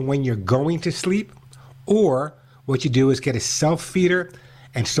closer to when you're going to sleep, or what you do is get a self-feeder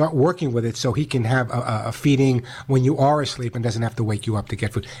and start working with it so he can have a feeding when you are asleep and doesn't have to wake you up to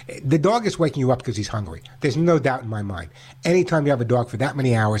get food. The dog is waking you up because he's hungry. There's no doubt in my mind. Anytime you have a dog for that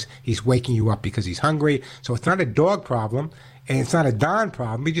many hours, he's waking you up because he's hungry. So it's not a dog problem, and it's not a Don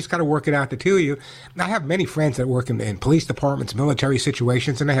problem. You just got to work it out, the two of you. I have many friends that work in police departments, military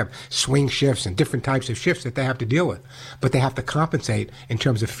situations, and they have swing shifts and different types of shifts that they have to deal with. But they have to compensate in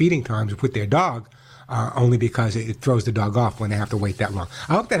terms of feeding times with their dog, only because it throws the dog off when they have to wait that long.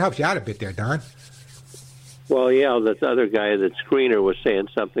 I hope that helps you out a bit there, Don. Well, yeah, that other guy, that screener, was saying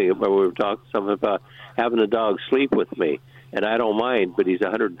something about, we were talking something about having a dog sleep with me, and I don't mind, but he's a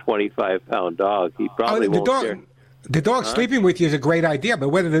 125-pound dog. He probably won't care. The dog sleeping with you is a great idea, but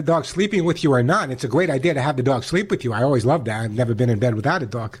whether the dog's sleeping with you or not, it's a great idea to have the dog sleep with you. I always loved that. I've never been in bed without a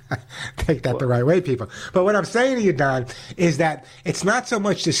dog. Take that the right way, people. But what I'm saying to you, Don, is that it's not so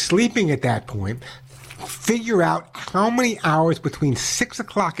much the sleeping at that point. Figure out how many hours between 6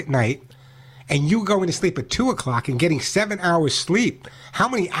 o'clock at night and you going to sleep at 2 o'clock and getting 7 hours sleep, how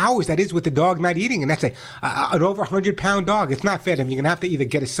many hours that is with the dog not eating. And that's an over 100-pound dog. It's not fair to him. You're going to have to either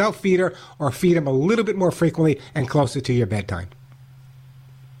get a self-feeder or feed him a little bit more frequently and closer to your bedtime.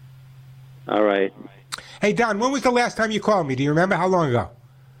 All right. Hey, Don, when was the last time you called me? Do you remember? How long ago?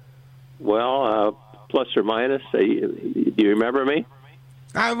 Well, plus or minus. Do you remember me?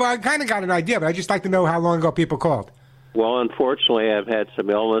 I kind of got an idea, but I'd just like to know how long ago people called. Well, unfortunately, I've had some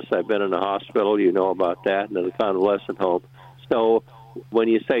illness. I've been in the hospital. You know about that, and in the convalescent home. So when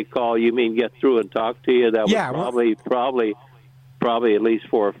you say call, you mean get through and talk to you? That was probably at least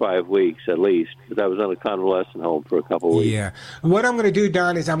 4 or 5 weeks, at least, because I was in a convalescent home for a couple of weeks. Yeah. What I'm going to do,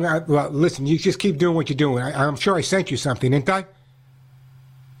 Don, is listen, you just keep doing what you're doing. I'm sure I sent you something, didn't I?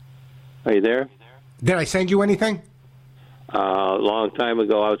 Are you there? Did I send you anything? A long time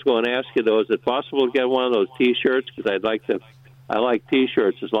ago. I was going to ask you, though, is it possible to get one of those T-shirts? Because I like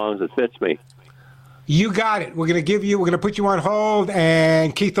T-shirts as long as it fits me. You got it. We're going to put you on hold,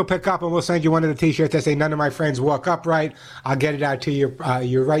 and Keith will pick up, and we'll send you one of the T-shirts that say, "None of my friends walk upright." I'll get it out to you.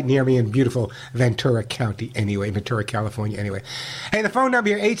 You're right near me in beautiful Ventura County anyway, Ventura, California anyway. Hey, the phone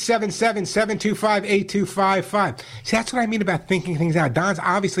number here, 877-725-8255. See, that's what I mean about thinking things out. Don's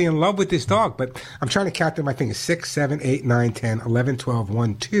obviously in love with this dog, but I'm trying to count them. I think it's 6, 7, 8, 9, 10, 11, 12,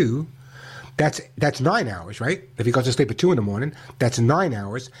 1, 2. That's 9 hours, right? If he goes to sleep at 2 in the morning, that's 9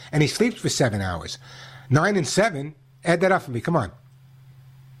 hours. And he sleeps for 7 hours. 9 and 7, add that up for me. Come on.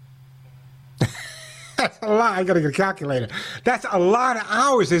 That's a lot. I got to get a calculator. That's a lot of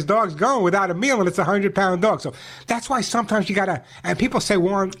hours this dog's going without a meal, and it's a 100-pound dog. So that's why sometimes you got to, and people say,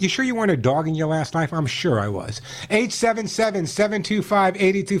 Warren, you sure you weren't a dog in your last life? I'm sure I was.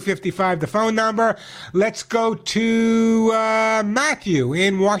 877-725-8255, the phone number. Let's go to Matthew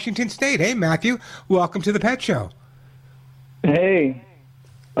in Washington State. Hey, Matthew, welcome to the Pet Show. Hey,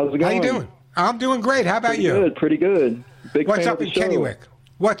 how's it going? How you doing? I'm doing great. How about you? Pretty good. Big What's fan up of in the show. Kennewick?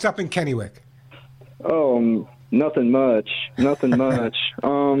 What's up in Kennewick? Oh, nothing much. Nothing much.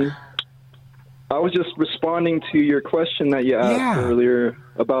 I was just responding to your question that you asked earlier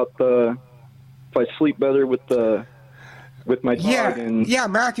about if I sleep better with my dog. Yeah,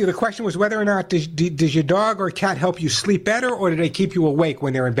 Matthew, the question was whether or not does your dog or cat help you sleep better, or do they keep you awake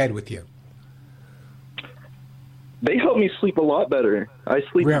when they're in bed with you? They help me sleep a lot better. I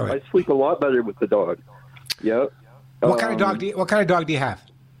sleep a lot better with the dog. Yep. What kind of dog do you have?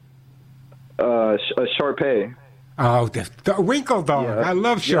 A Shar-Pei. Oh, the wrinkle dog. Yeah. I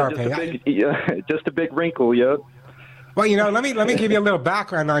love Shar-Pei. Just a big wrinkle, yep. Well, let me give you a little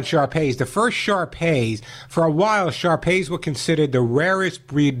background on Shar-Peis. The first Shar-Peis, for a while, Shar-Peis were considered the rarest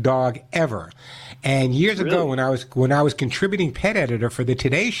breed dog ever. And years ago, when I was contributing pet editor for the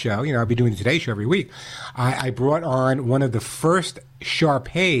Today Show, I'll be doing the Today Show every week, I brought on one of the first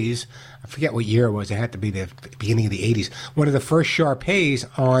Shar-Peis. I forget what year it was. It had to be the beginning of the 80s. One of the first Shar-Peis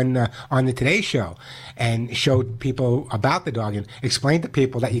on the Today Show, and showed people about the dog and explained to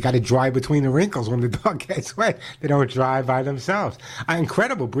people that you got to drive between the wrinkles when the dog gets wet. They don't drive by themselves. An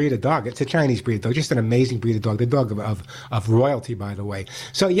incredible breed of dog. It's a Chinese breed, though. Just an amazing breed of dog. The dog of royalty, by the way.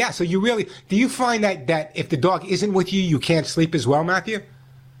 So yeah. So you really do you find that if the dog isn't with you, you can't sleep as well, Matthew?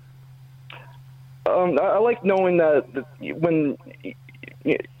 I like knowing that when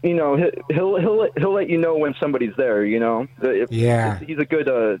he'll let you know when somebody's there. He's a good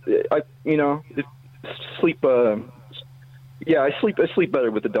sleep. I sleep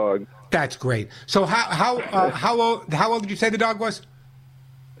better with the dog. That's great. So how old did you say the dog was?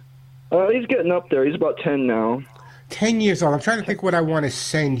 He's getting up there. He's about 10 now. 10 years old. I'm trying to think what I want to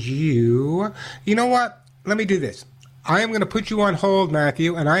send you. You know what? Let me do this. I am going to put you on hold,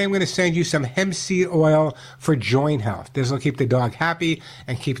 Matthew, and I am going to send you some hemp seed oil for joint health. This will keep the dog happy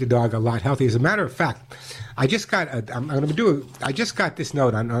and keep the dog a lot healthier. As a matter of fact, I just got this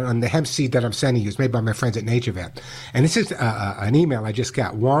note on the hemp seed that I'm sending you. It's made by my friends at NatureVet. And this is an email I just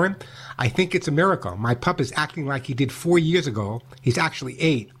got. Warren, I think it's a miracle. My pup is acting like he did 4 years ago. He's actually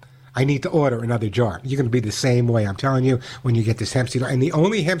 8. I need to order another jar. You're going to be the same way. I'm telling you, when you get this hemp seed oil. And the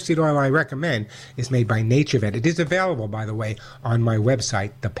only hemp seed oil I recommend is made by NatureVet. It is available, by the way, on my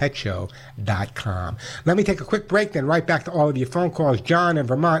website, thepetshow.com. Let me take a quick break, then right back to all of your phone calls. John in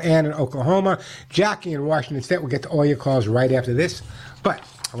Vermont, Ann in Oklahoma, Jackie in Washington State. We'll get to all your calls right after this. But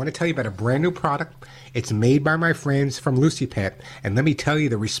I want to tell you about a brand new product. It's made by my friends from Lucy Pet. And let me tell you,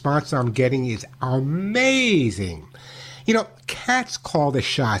 the response I'm getting is amazing. You know, cats call the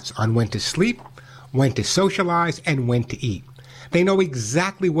shots on when to sleep, when to socialize, and when to eat. They know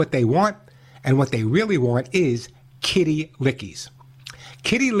exactly what they want, and what they really want is kitty lickies.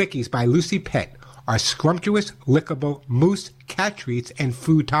 Kitty Lickies by Lucy Pet are scrumptious, lickable mousse, cat treats, and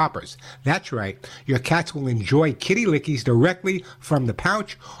food toppers. That's right, your cats will enjoy kitty lickies directly from the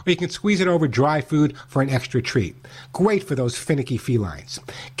pouch, or you can squeeze it over dry food for an extra treat. Great for those finicky felines.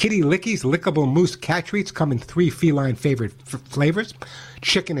 Kitty Lickies lickable mousse cat treats come in 3 feline favorite flavors: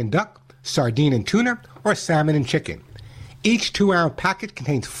 chicken and duck, sardine and tuna, or salmon and chicken. Each 2-ounce packet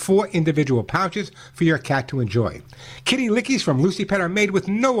contains 4 individual pouches for your cat to enjoy. Kitty Lickies from Lucy Pet are made with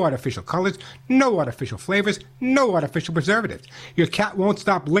no artificial colors, no artificial flavors, no artificial preservatives. Your cat won't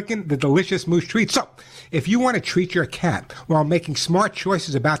stop licking the delicious mousse treats. So, if you want to treat your cat while making smart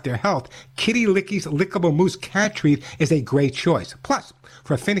choices about their health, Kitty Lickies Lickable Mousse Cat Treat is a great choice. Plus,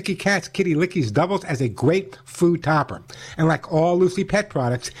 for finicky cats, Kitty Lickies doubles as a great food topper. And like all Lucy Pet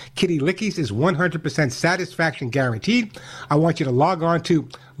products, Kitty Lickies is 100% satisfaction guaranteed. I want you to log on to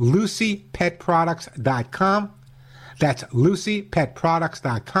LucyPetProducts.com. That's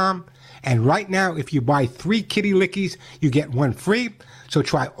LucyPetProducts.com. And right now, if you buy 3 Kitty Lickies, you get 1 free. So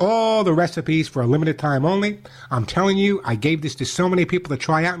try all the recipes for a limited time only. I'm telling you, I gave this to so many people to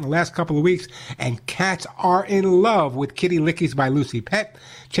try out in the last couple of weeks, and cats are in love with Kitty Lickies by Lucy Pet.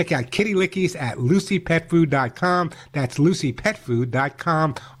 Check out Kitty Lickies at LucyPetFood.com. That's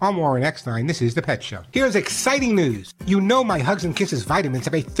LucyPetFood.com. I'm Warren Eckstein. This is The Pet Show. Here's exciting news. You know my Hugs and Kisses vitamins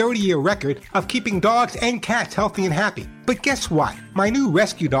have a 30-year record of keeping dogs and cats healthy and happy. But guess what? My new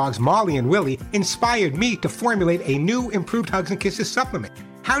rescue dogs, Molly and Willie, inspired me to formulate a new improved Hugs and Kisses supplement.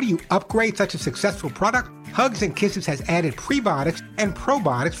 How do you upgrade such a successful product? Hugs and Kisses has added prebiotics and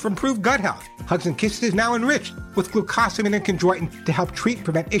probiotics for improved gut health. Hugs and Kisses is now enriched with glucosamine and chondroitin to help treat and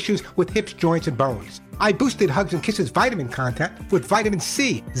prevent issues with hips, joints, and bones. I boosted Hugs and Kisses vitamin content with vitamin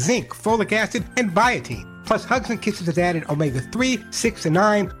C, zinc, folic acid, and biotin. Plus, Hugs and Kisses has added omega-3, 6, and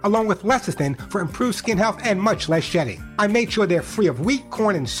 9, along with lecithin for improved skin health and much less shedding. I made sure they're free of wheat,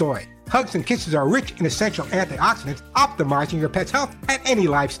 corn, and soy. Hugs and Kisses are rich in essential antioxidants, optimizing your pet's health at any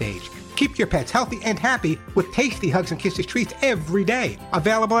life stage. Keep your pets healthy and happy with tasty Hugs and Kisses treats every day.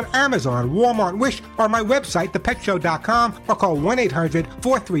 Available on Amazon, Walmart, Wish, or my website, thepetshow.com, or call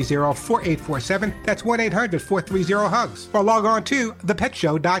 1-800-430-4847. That's 1-800-430-HUGS. Or log on to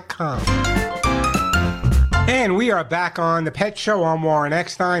thepetshow.com. And we are back on The Pet Show. I'm Warren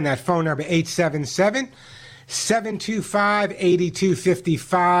Eckstein. That phone number, 877-725-8255,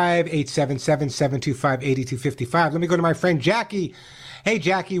 877-725-8255. Let me go to my friend Jackie. Hey,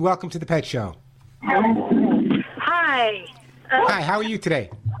 Jackie, welcome to The Pet Show. Hi. Hi, how are you today?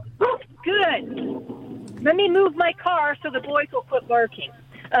 Good. Let me move my car so the boys will quit barking.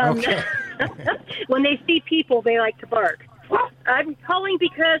 Okay. When they see people, they like to bark. I'm calling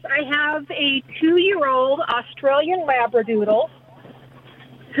because I have a 2-year-old Australian Labradoodle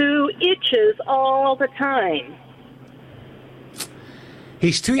who itches all the time.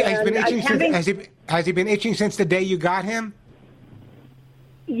 Has he been itching since the day you got him?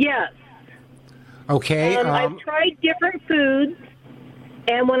 Yes. Okay. I've tried different foods,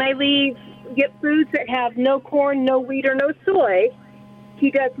 and when I get foods that have no corn, no wheat, or no soy, he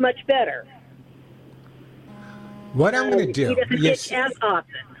does much better. What I'm going to do? He doesn't itch as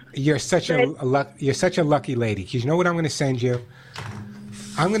often. You're such a lucky lady. You know what I'm going to send you?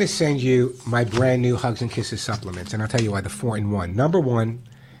 I'm going to send you my brand new Hugs and Kisses supplements, and I'll tell you why. The 4-in-1. Number one,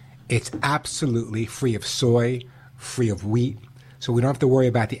 it's absolutely free of soy, free of wheat, so we don't have to worry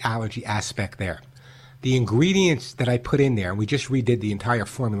about the allergy aspect there. The ingredients that I put in there, and we just redid the entire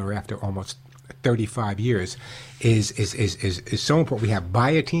formula after almost 35 years, is so important. We have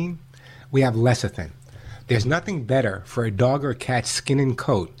biotin, we have lecithin. There's nothing better for a dog or a cat's skin and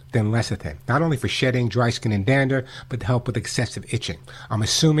coat than lecithin, not only for shedding, dry skin, and dander, but to help with excessive itching. I'm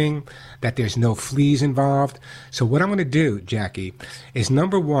assuming that there's no fleas involved. So what I'm going to do, Jackie, is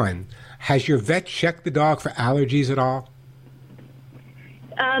number one, has your vet checked the dog for allergies at all?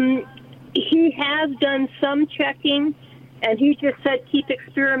 He has done some checking, and he just said keep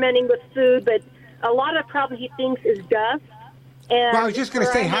experimenting with food, but a lot of the problem he thinks is dust. And well, I was just going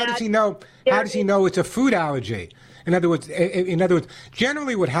to say, how does he know? How does he know it's a food allergy? In other words,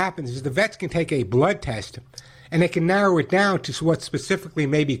 generally what happens is the vets can take a blood test, and they can narrow it down to what specifically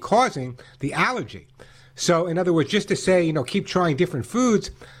may be causing the allergy. So, in other words, just to say, keep trying different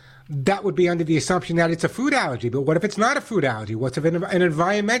foods, that would be under the assumption that it's a food allergy. But what if it's not a food allergy? What's if an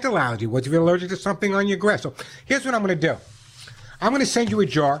environmental allergy? What if you're allergic to something on your grass? So, here's what I'm going to do. I'm going to send you a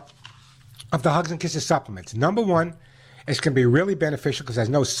jar of the Hugs and Kisses supplements. Number one, it's going to be really beneficial because there's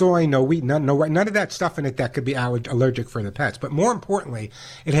no soy, no wheat, none of that stuff in it that could be allergic for the pets. But more importantly,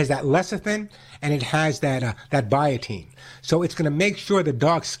 it has that lecithin and it has that biotin. So it's going to make sure the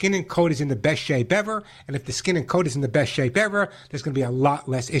dog's skin and coat is in the best shape ever. And if the skin and coat is in the best shape ever, there's going to be a lot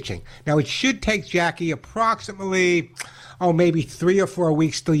less itching. Now, it should take Jackie approximately, maybe 3 or 4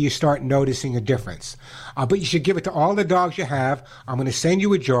 weeks till you start noticing a difference. But you should give it to all the dogs you have. I'm going to send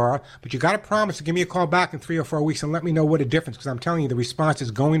you a jar, but you got to promise to give me a call back in 3 or 4 weeks and let me know what a difference, because I'm telling you the response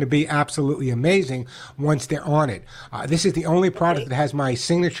is going to be absolutely amazing once they're on it. This is the only product that has my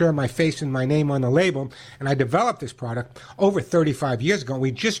signature, my face, and my name on the label, and I developed this product over 35 years ago.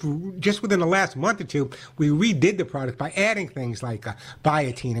 We just within the last month or two, we redid the product by adding things like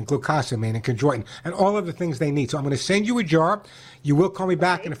biotin and glucosamine and chondroitin and all of the things they need. So I'm going to send you a jar. You will call me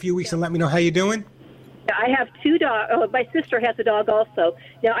back in a few weeks and let me know how you're doing. I have 2 dogs. Oh, my sister has a dog also.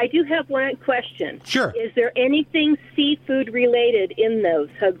 Now, I do have one question. Sure. Is there anything seafood related in those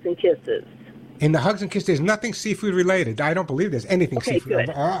Hugs and Kisses? In the Hugs and Kisses, there's nothing seafood related. I don't believe there's anything seafood.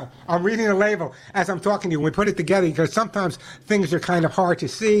 Good. I'm reading the label as I'm talking to you. When we put it together, because sometimes things are kind of hard to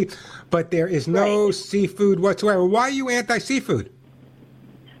see, but there is no seafood whatsoever. Why are you anti-seafood?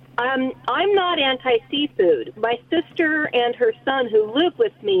 I'm not anti-seafood. My sister and her son who live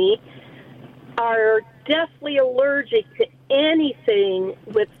with me are deathly allergic to anything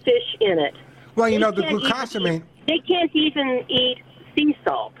with fish in it. Well, the glucosamine... They can't even eat sea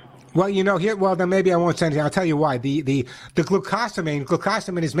salt. Well, then maybe I won't send it. I'll tell you why. The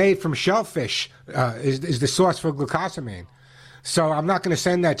glucosamine is made from shellfish, is the source for glucosamine. So I'm not going to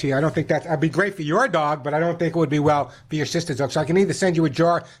send that to you. I don't think that'd be great for your dog, but I don't think it would be well for your sister's dog. So I can either send you a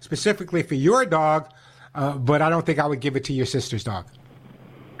jar specifically for your dog, but I don't think I would give it to your sister's dog.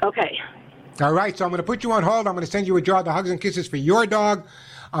 Okay. All right, so I'm going to put you on hold. I'm going to send you a jar of the Hugs and Kisses for your dog,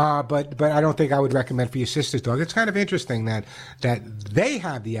 but I don't think I would recommend for your sister's dog. It's kind of interesting that they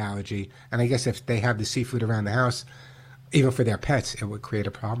have the allergy, and I guess if they have the seafood around the house, even for their pets, it would create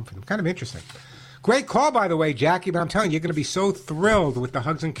a problem for them. Kind of interesting. Great call, by the way, Jackie, but I'm telling you, you're going to be so thrilled with the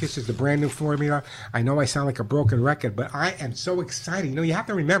Hugs and Kisses, the brand new formula. I know I sound like a broken record, but I am so excited. You have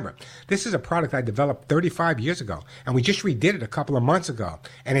to remember, this is a product I developed 35 years ago, and we just redid it a couple of months ago,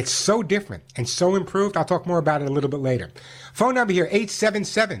 and it's so different and so improved. I'll talk more about it a little bit later. Phone number here,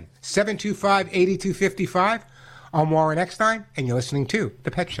 877-725-8255. I'm Warren Eckstein, and you're listening to The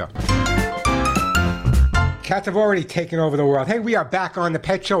Pet Show. Cats have already taken over the world. Hey, we are back on The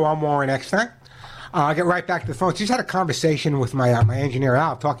Pet Show. I'm Warren Eckstein. I'll get right back to the phone. Just had a conversation with my engineer,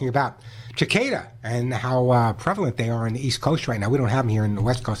 Al, talking about cicada and how prevalent they are on the East Coast right now. We don't have them here in the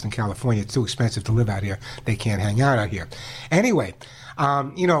West Coast in California. It's too expensive to live out here. They can't hang out here. Anyway,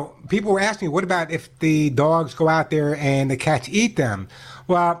 people were asking me, what about if the dogs go out there and the cats eat them?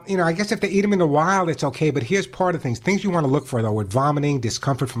 Well, I guess if they eat them in the wild, it's okay. But here's part of things you want to look for, though, with vomiting,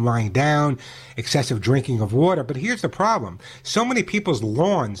 discomfort from lying down, excessive drinking of water. But here's the problem. So many people's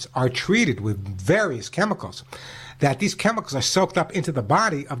lawns are treated with various chemicals that these chemicals are soaked up into the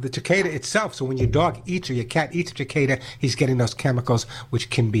body of the cicada itself. So when your dog eats or your cat eats a cicada, he's getting those chemicals, which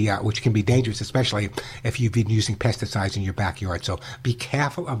can be dangerous, especially if you've been using pesticides in your backyard. So be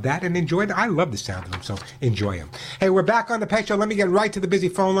careful of that and enjoy them. I love the sound of them, so enjoy them. Hey, we're back on the Pet Show. Let me get right to the busy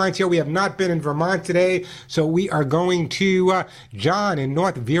phone lines here. We have not been in Vermont today, so we are going to John in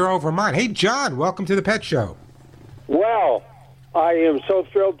North Vero, Vermont. Hey, John, welcome to the Pet Show. Well, I am so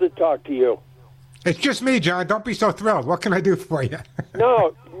thrilled to talk to you. It's just me, John. Don't be so thrilled. What can I do for you?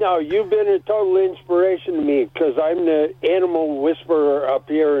 No, you've been a total inspiration to me because I'm the animal whisperer up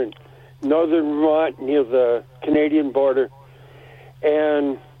here in northern Vermont near the Canadian border.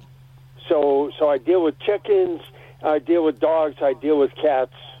 And so I deal with chickens, I deal with dogs, I deal with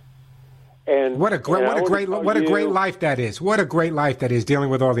cats. And what a great life that is. What a great life that is, dealing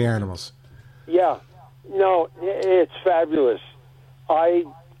with all the animals. Yeah. No, it's fabulous. I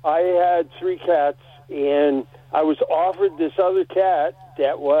had 3 cats, and I was offered this other cat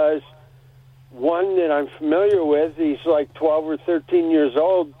that was one that I'm familiar with. He's like 12 or 13 years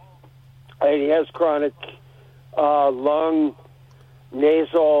old, and he has chronic lung,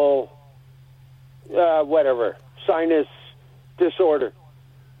 nasal, sinus disorder.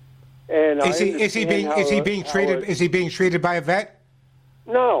 And is he being treated by a vet?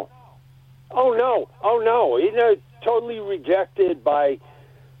 No. Oh no! He's totally rejected by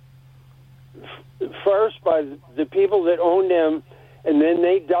the people that owned him, and then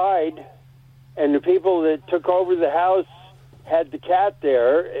they died, and the people that took over the house had the cat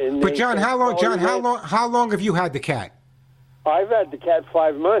there. And but John, how long have you had the cat? I've had the cat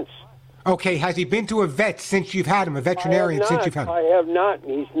 5 months. Okay, has he been to a vet since you've had him, a veterinarian since you've had him? I have not.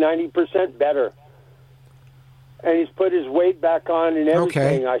 He's 90% better. And he's put his weight back on and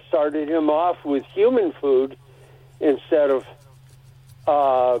everything. Okay. I started him off with human food instead of,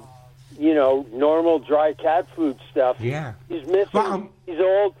 normal dry cat food stuff. Yeah. He's missing. Well, he's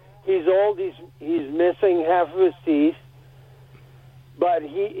old. He's missing half of his teeth. But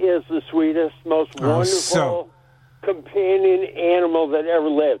he is the sweetest, most wonderful companion animal that ever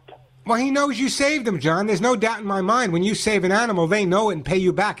lived. Well, he knows you saved him, John. There's no doubt in my mind. When you save an animal, they know it and pay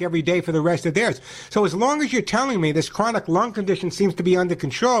you back every day for the rest of theirs. So as long as you're telling me this chronic lung condition seems to be under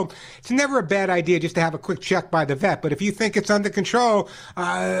control, it's never a bad idea just to have a quick check by the vet. But if you think it's under control,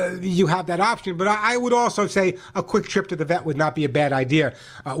 you have that option. But I would also say a quick trip to the vet would not be a bad idea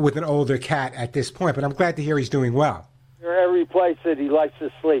with an older cat at this point. But I'm glad to hear he's doing well. Every place that he likes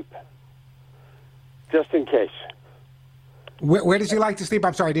to sleep, just in case. Where does he like to sleep?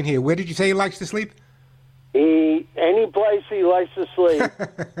 I'm sorry, I didn't hear. Where did you say he likes to sleep? Any place he likes to sleep.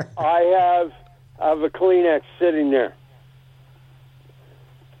 I have a Kleenex sitting there,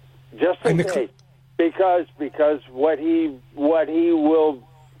 just in case, because what he will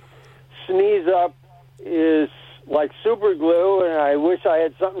sneeze up is like super glue, and I wish I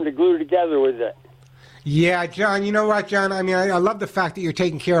had something to glue together with it. Yeah, John, you know what, John? I mean, I love the fact that you're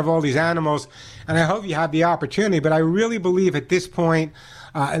taking care of all these animals, and I hope you have the opportunity, but I really believe at this point,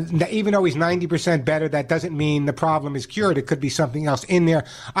 that even though he's 90% better, that doesn't mean the problem is cured. It could be something else in there.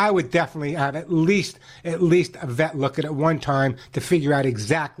 I would definitely have at least a vet look at it one time to figure out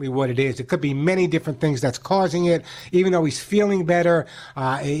exactly what it is. It could be many different things that's causing it. Even though he's feeling better,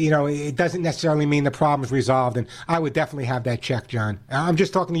 it doesn't necessarily mean the problem's resolved, and I would definitely have that checked, John. I'm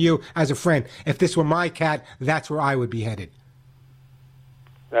just talking to you as a friend. If this were my cat, that's where I would be headed.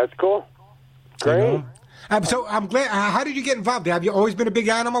 That's cool. Great. You know? So I'm glad. How did you get involved? Have you always been a big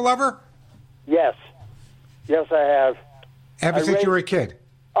animal lover? Yes, I have. Ever since you were a kid?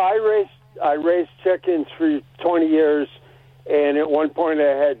 I raised chickens for 20 years, and at one point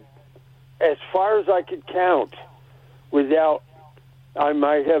I had, as far as I could count, I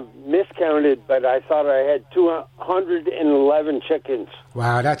might have miscounted, but I thought I had 211 chickens.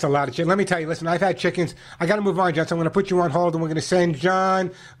 Wow, that's a lot of chickens. Let me tell you, listen, I've had chickens. I got to move on, John, so I'm going to put you on hold, and we're going to send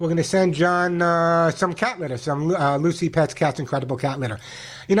John some cat litter, some Lucy Pet's Cat's Incredible Cat Litter.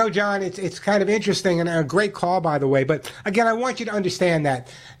 You know, John, it's kind of interesting, and a great call, by the way. But, again, I want you to understand that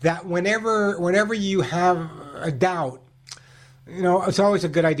whenever you have a doubt, you know, it's always a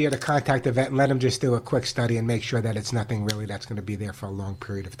good idea to contact the vet and let him just do a quick study and make sure that it's nothing really that's going to be there for a long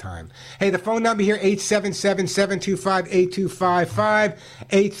period of time. Hey, the phone number here, 877-725-8255,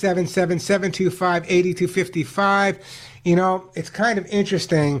 877-725-8255. You know, it's kind of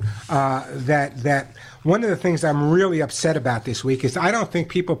interesting that one of the things I'm really upset about this week is I don't think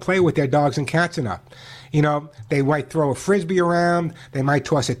people play with their dogs and cats enough. You know, they might throw a Frisbee around, they might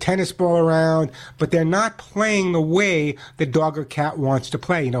toss a tennis ball around, but they're not playing the way the dog or cat wants to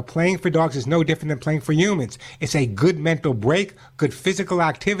play. You know, playing for dogs is no different than playing for humans. It's a good mental break, good physical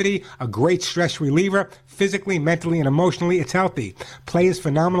activity, a great stress reliever. Physically, mentally, and emotionally, it's healthy. Play is a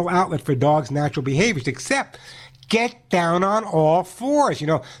phenomenal outlet for dogs' natural behaviors, except get down on all fours. You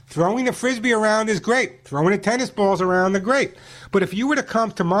know, throwing the Frisbee around is great. Throwing the tennis balls around are great. But if you were to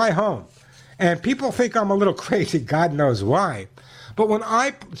come to my home, and people think I'm a little crazy, God knows why. But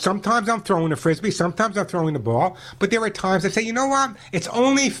sometimes I'm throwing a Frisbee, sometimes I'm throwing the ball, but there are times I say, you know what? It's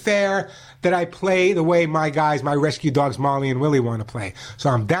only fair that I play the way my rescue dogs, Molly and Willie, want to play. So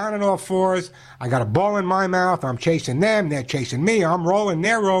I'm down on all fours, I got a ball in my mouth, I'm chasing them, they're chasing me, I'm rolling,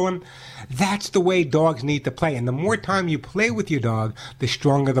 they're rolling. That's the way dogs need to play. And the more time you play with your dog, the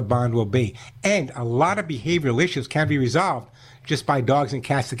stronger the bond will be. And a lot of behavioral issues can be resolved just by dogs and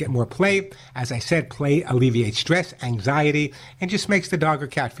cats that get more play. As I said, play alleviates stress, anxiety, and just makes the dog or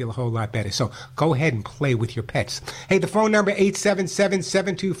cat feel a whole lot better. So go ahead and play with your pets. Hey, the phone number,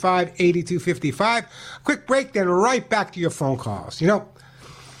 877-725-8255. Quick break, then right back to your phone calls. You know,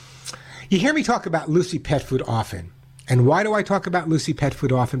 you hear me talk about Lucy Pet Food often. And why do I talk about Lucy Pet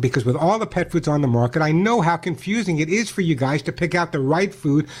Food often? Because with all the pet foods on the market, I know how confusing it is for you guys to pick out the right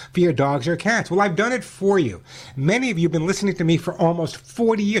food for your dogs or cats. Well, I've done it for you. Many of you have been listening to me for almost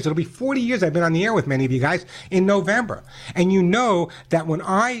 40 years. It'll be 40 years I've been on the air with many of you guys in November. And you know that when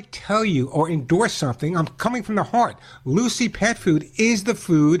I tell you or endorse something, I'm coming from the heart. Lucy Pet Food is the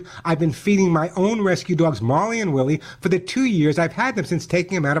food I've been feeding my own rescue dogs, Molly and Willie, for the 2 years I've had them since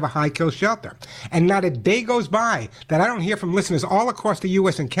taking them out of a high-kill shelter. And not a day goes by that I don't hear from listeners all across the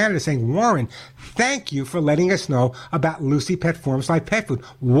U.S. and Canada saying, Warren, thank you for letting us know about Lucy Pet Forms Like Pet Food.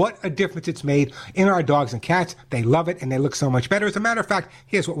 What a difference it's made in our dogs and cats. They love it, and they look so much better. As a matter of fact,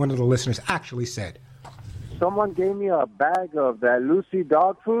 here's what one of the listeners actually said. Someone gave me a bag of that Lucy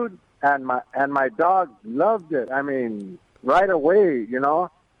dog food, and my dog loved it. I mean, right away, you know.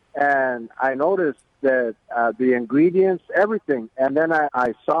 And I noticed that the ingredients, everything. And then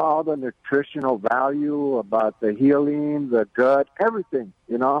I saw all the nutritional value about the healing, the gut, everything,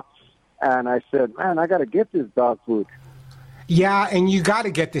 you know. And I said, man, I got to get this dog food. Yeah, and you got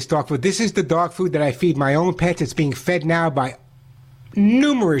to get this dog food. This is the dog food that I feed my own pets. It's being fed now by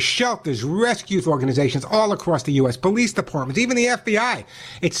numerous shelters, rescue organizations all across the U.S., police departments, even the FBI.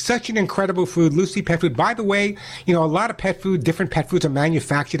 It's such an incredible food, Lucy Pet Food. By the way, you know, a lot of pet food, different pet foods are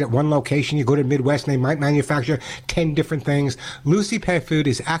manufactured at one location. You go to the Midwest and they might manufacture 10 different things. Lucy Pet Food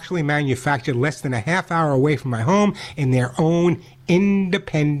is actually manufactured less than a half hour away from my home in their own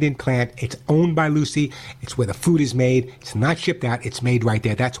independent plant. It's owned by Lucy. It's where the food is made. It's not shipped out. It's made right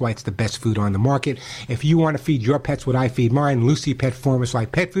there. That's why it's the best food on the market. If you want to feed your pets what I feed mine, Lucy Pet Forms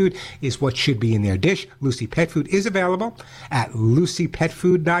Like Pet Food is what should be in their dish. Lucy Pet Food is available at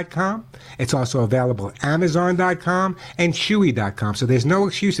lucypetfood.com. It's also available at amazon.com and chewy.com. So there's no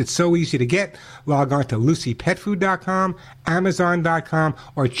excuse. It's so easy to get. Log on to lucypetfood.com, amazon.com,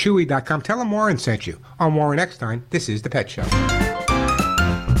 or chewy.com. Tell them Warren sent you. I'm Warren Eckstein. This is The Pet Show.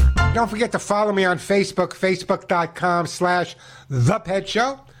 Don't forget to follow me on Facebook,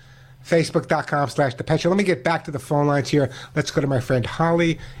 facebook.com/ThePetShow, facebook.com/ThePetShow. Let me get back to the phone lines here. Let's go to my friend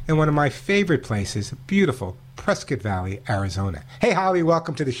Holly in one of my favorite places, beautiful Prescott Valley, Arizona. Hey, Holly,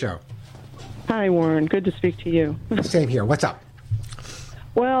 welcome to the show. Hi, Warren. Good to speak to you. Same here. What's up?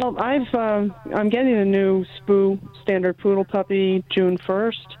 Well, I'm getting a new SPOO standard poodle puppy June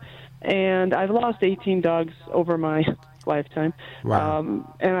 1st, and I've lost 18 dogs over my lifetime. Wow.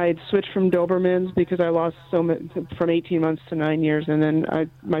 And I switched from Dobermans because I lost so many, from 18 months to 9 years, and then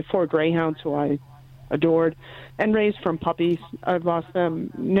my 4 greyhounds who I adored and raised from puppies. I've lost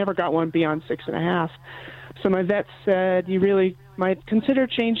them, never got one beyond 6.5. So my vet said you really might consider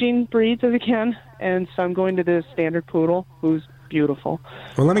changing breeds if you can, and so I'm going to the standard poodle, who's beautiful.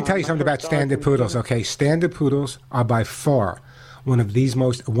 Well, let me tell you something about standard poodles, okay? Standard poodles are by far one of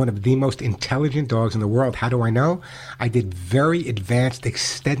the most intelligent dogs in the world. How do I know? I did very advanced,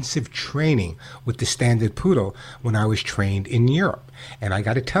 extensive training with the standard poodle when I was trained in Europe. And I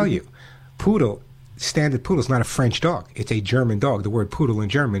got to tell you, standard poodle is not a French dog. It's a German dog. The word poodle in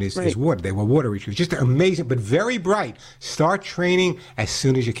German is water. They were water retrievers. Just amazing, but very bright. Start training as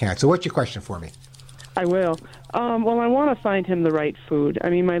soon as you can. So what's your question for me? I will. Well, I want to find him the right food. I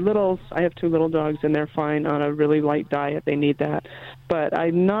mean, I have 2 little dogs, and they're fine on a really light diet. They need that. But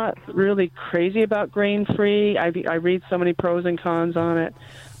I'm not really crazy about grain-free. I read so many pros and cons on it.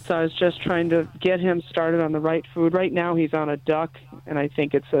 So So I was just trying to get him started on the right food. Right now he's on a duck, and I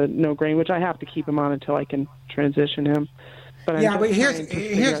think it's a no grain, which I have to keep him on until I can transition him. But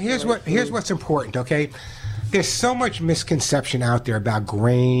here's what's important, okay? There's so much misconception out there about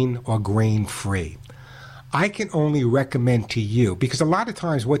grain or grain-free. I can only recommend to you, because a lot of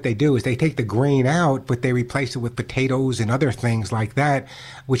times what they do is they take the grain out, but they replace it with potatoes and other things like that,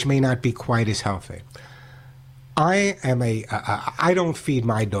 which may not be quite as healthy. I don't feed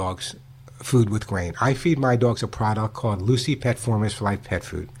my dogs food with grain. I feed my dogs a product called Lucy Pet Formulas for Life Pet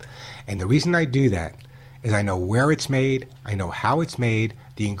Food. And the reason I do that is I know where it's made, I know how it's made,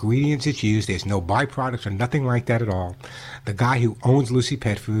 the ingredients it's used. There's no byproducts or nothing like that at all. The guy who owns Lucy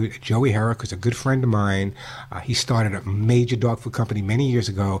Pet Food, Joey Herrick, is a good friend of mine. He started a major dog food company many years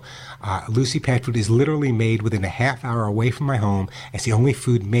ago. Lucy Pet Food is literally made within a half hour away from my home. It's the only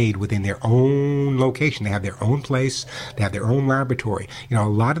food made within their own location. They have their own place. They have their own laboratory. You know, a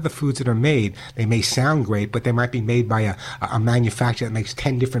lot of the foods that are made, they may sound great, but they might be made by a manufacturer that makes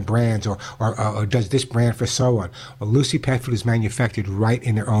 10 different brands or does this brand for so on. Well, Lucy Pet Food is manufactured right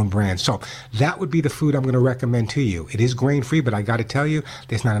in their own brand. So that would be the food I'm going to recommend to you. It is grain-free, but I got to tell you,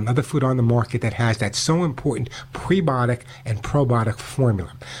 there's not another food on the market that has that so important prebiotic and probiotic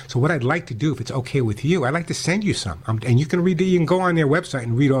formula. So what I'd like to do, if it's okay with you, I'd like to send you some. And you can read, you can go on their website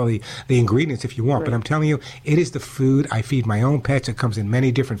and read all the ingredients if you want. Right. But I'm telling you, it is the food. I feed my own pets. It comes in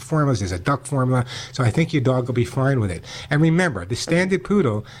many different formulas. There's a duck formula. So I think your dog will be fine with it. And remember, the standard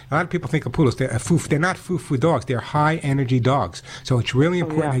poodle, a lot of people think of poodles, they're not foo-foo dogs. They're high-energy dogs. So it's really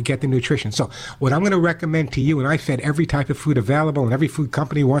important to get the nutrition. So what I'm going to recommend to you, and I fed every type of food available, and every food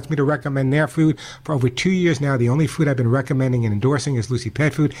company wants me to recommend their food for over 2 years now. The only food I've been recommending and endorsing is Lucy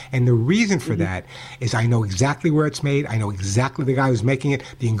Pet Food. And the reason for that is I know exactly where it's made. I know exactly the guy who's making it,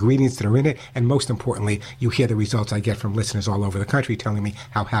 the ingredients that are in it, and most importantly, you hear the results I get from listeners all over the country telling me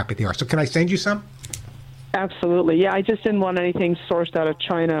how happy they are. So can I send you some? Absolutely. Yeah, I just didn't want anything sourced out of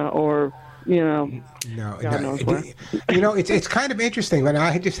China or, no. It's kind of interesting. When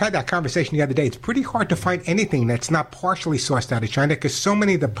I just had that conversation the other day, it's pretty hard to find anything that's not partially sourced out of China, because so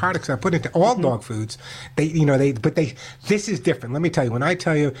many of the products I put into all dog foods, this is different. Let me tell you, when I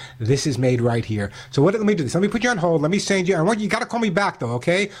tell you this is made right here. So let me do this. Let me put you on hold. Let me send you. You got to call me back though,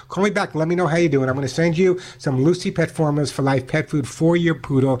 okay? Call me back and let me know how you're doing. I'm going to send you some Lucy Pet Formulas for Life Pet Food for your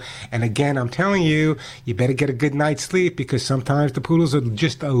poodle. And again, I'm telling you, you better get a good night's sleep, because sometimes the poodles are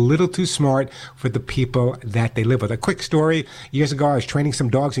just a little too smart for the people that they live with. A quick story. Years ago, I was training some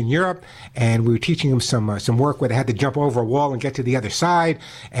dogs in Europe, and we were teaching them some work where they had to jump over a wall and get to the other side.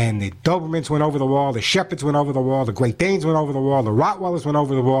 And the Dobermans went over the wall, the Shepherds went over the wall, the Great Danes went over the wall, the Rottweilers went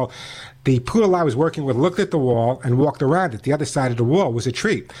over the wall. The poodle I was working with looked at the wall and walked around it. The other side of the wall was a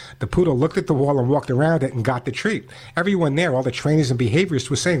treat. The poodle looked at the wall and walked around it and got the treat. Everyone there, all the trainers and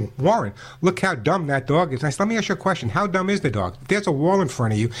behaviorists, were saying, Warren, look how dumb that dog is. And I said, let me ask you a question. How dumb is the dog? If there's a wall in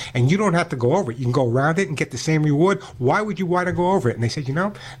front of you and you don't have to go over it, you can go around it and get the same reward. Why would you want to go over it? And they said,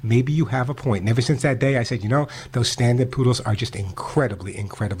 maybe you have a point. And ever since that day, I said, those standard poodles are just incredibly,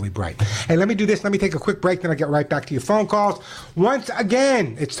 incredibly bright. Hey, let me do this. Let me take a quick break, then I'll get right back to your phone calls. Once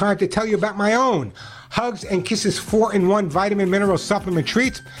again, it's time to tell you about my own Hugs and Kisses 4-in-1 vitamin mineral supplement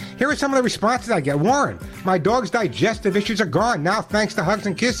treats. Here are some of the responses I get. Warren, my dog's digestive issues are gone now thanks to Hugs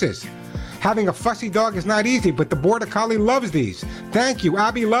and Kisses. Having a fussy dog is not easy, but the Border Collie loves these. Thank you.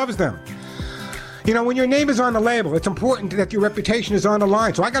 Abby loves them. When your name is on the label, it's important that your reputation is on the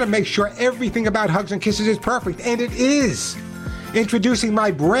line. So I got to make sure everything about Hugs and Kisses is perfect, and it is. Introducing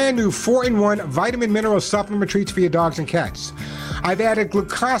my brand new 4-in-1 vitamin mineral supplement treats for your dogs and cats. I've added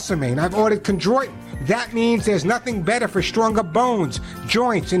glucosamine. I've added chondroitin. That means there's nothing better for stronger bones,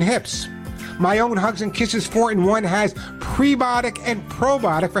 joints, and hips. My own Hugs and Kisses 4-in-1 has prebiotic and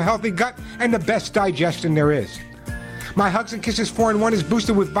probiotic for healthy gut and the best digestion there is. My Hugs and Kisses 4-in-1 is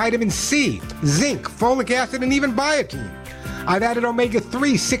boosted with vitamin C, zinc, folic acid, and even biotin. I've added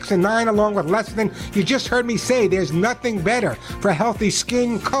omega-3, 6, and 9 along with lecithin. You just heard me say there's nothing better for a healthy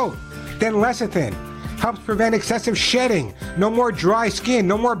skin coat than lecithin. Helps prevent excessive shedding, no more dry skin,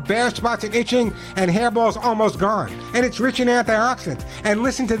 no more bare spots and itching, and hairballs almost gone. And it's rich in antioxidants. And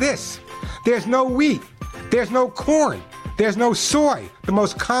listen to this. There's no wheat. There's no corn. There's no soy, the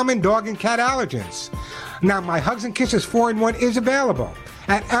most common dog and cat allergens. Now, my Hugs and Kisses 4-in-1 is available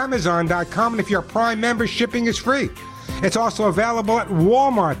at Amazon.com, and if you're a Prime member, shipping is free. It's also available at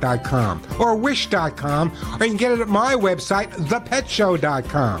Walmart.com or Wish.com, or you can get it at my website,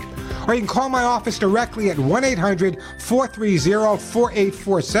 ThePetShow.com. Or you can call my office directly at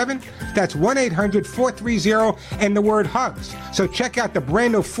 1-800-430-4847. That's 1-800-430 and the word HUGS. So check out the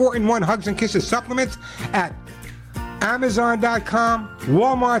brand new 4-in-1 Hugs and Kisses supplements at Amazon.com,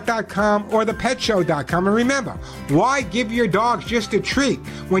 Walmart.com, or thepetshow.com. And remember, why give your dogs just a treat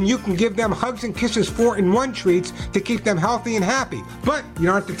when you can give them Hugs and Kisses 4-in-1 treats to keep them healthy and happy? But you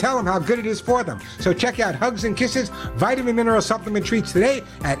don't have to tell them how good it is for them. So check out Hugs and Kisses vitamin mineral supplement treats today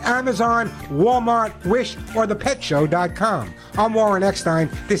at Amazon, Walmart, Wish, or thepetshow.com. I'm Warren Eckstein.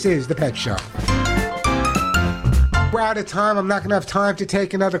 This is The Pet Show. We're out of time. I'm not going to have time to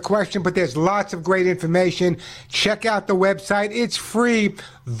take another question, but there's lots of great information. Check out the website. It's free,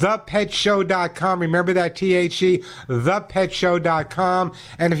 thepetshow.com. Remember that, THE, thepetshow.com.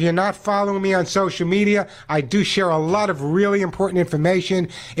 And if you're not following me on social media, I do share a lot of really important information.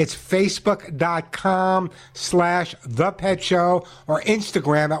 It's facebook.com/thepetshow or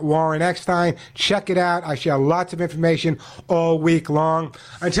Instagram at Warren Eckstein. Check it out. I share lots of information all week long.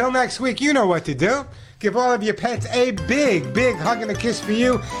 Until next week, you know what to do. Give all of your pets a big, big hug and a kiss for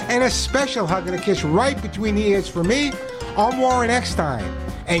you, and a special hug and a kiss right between the ears for me. I'm Warren Eckstein,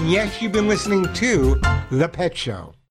 and yes, you've been listening to The Pet Show.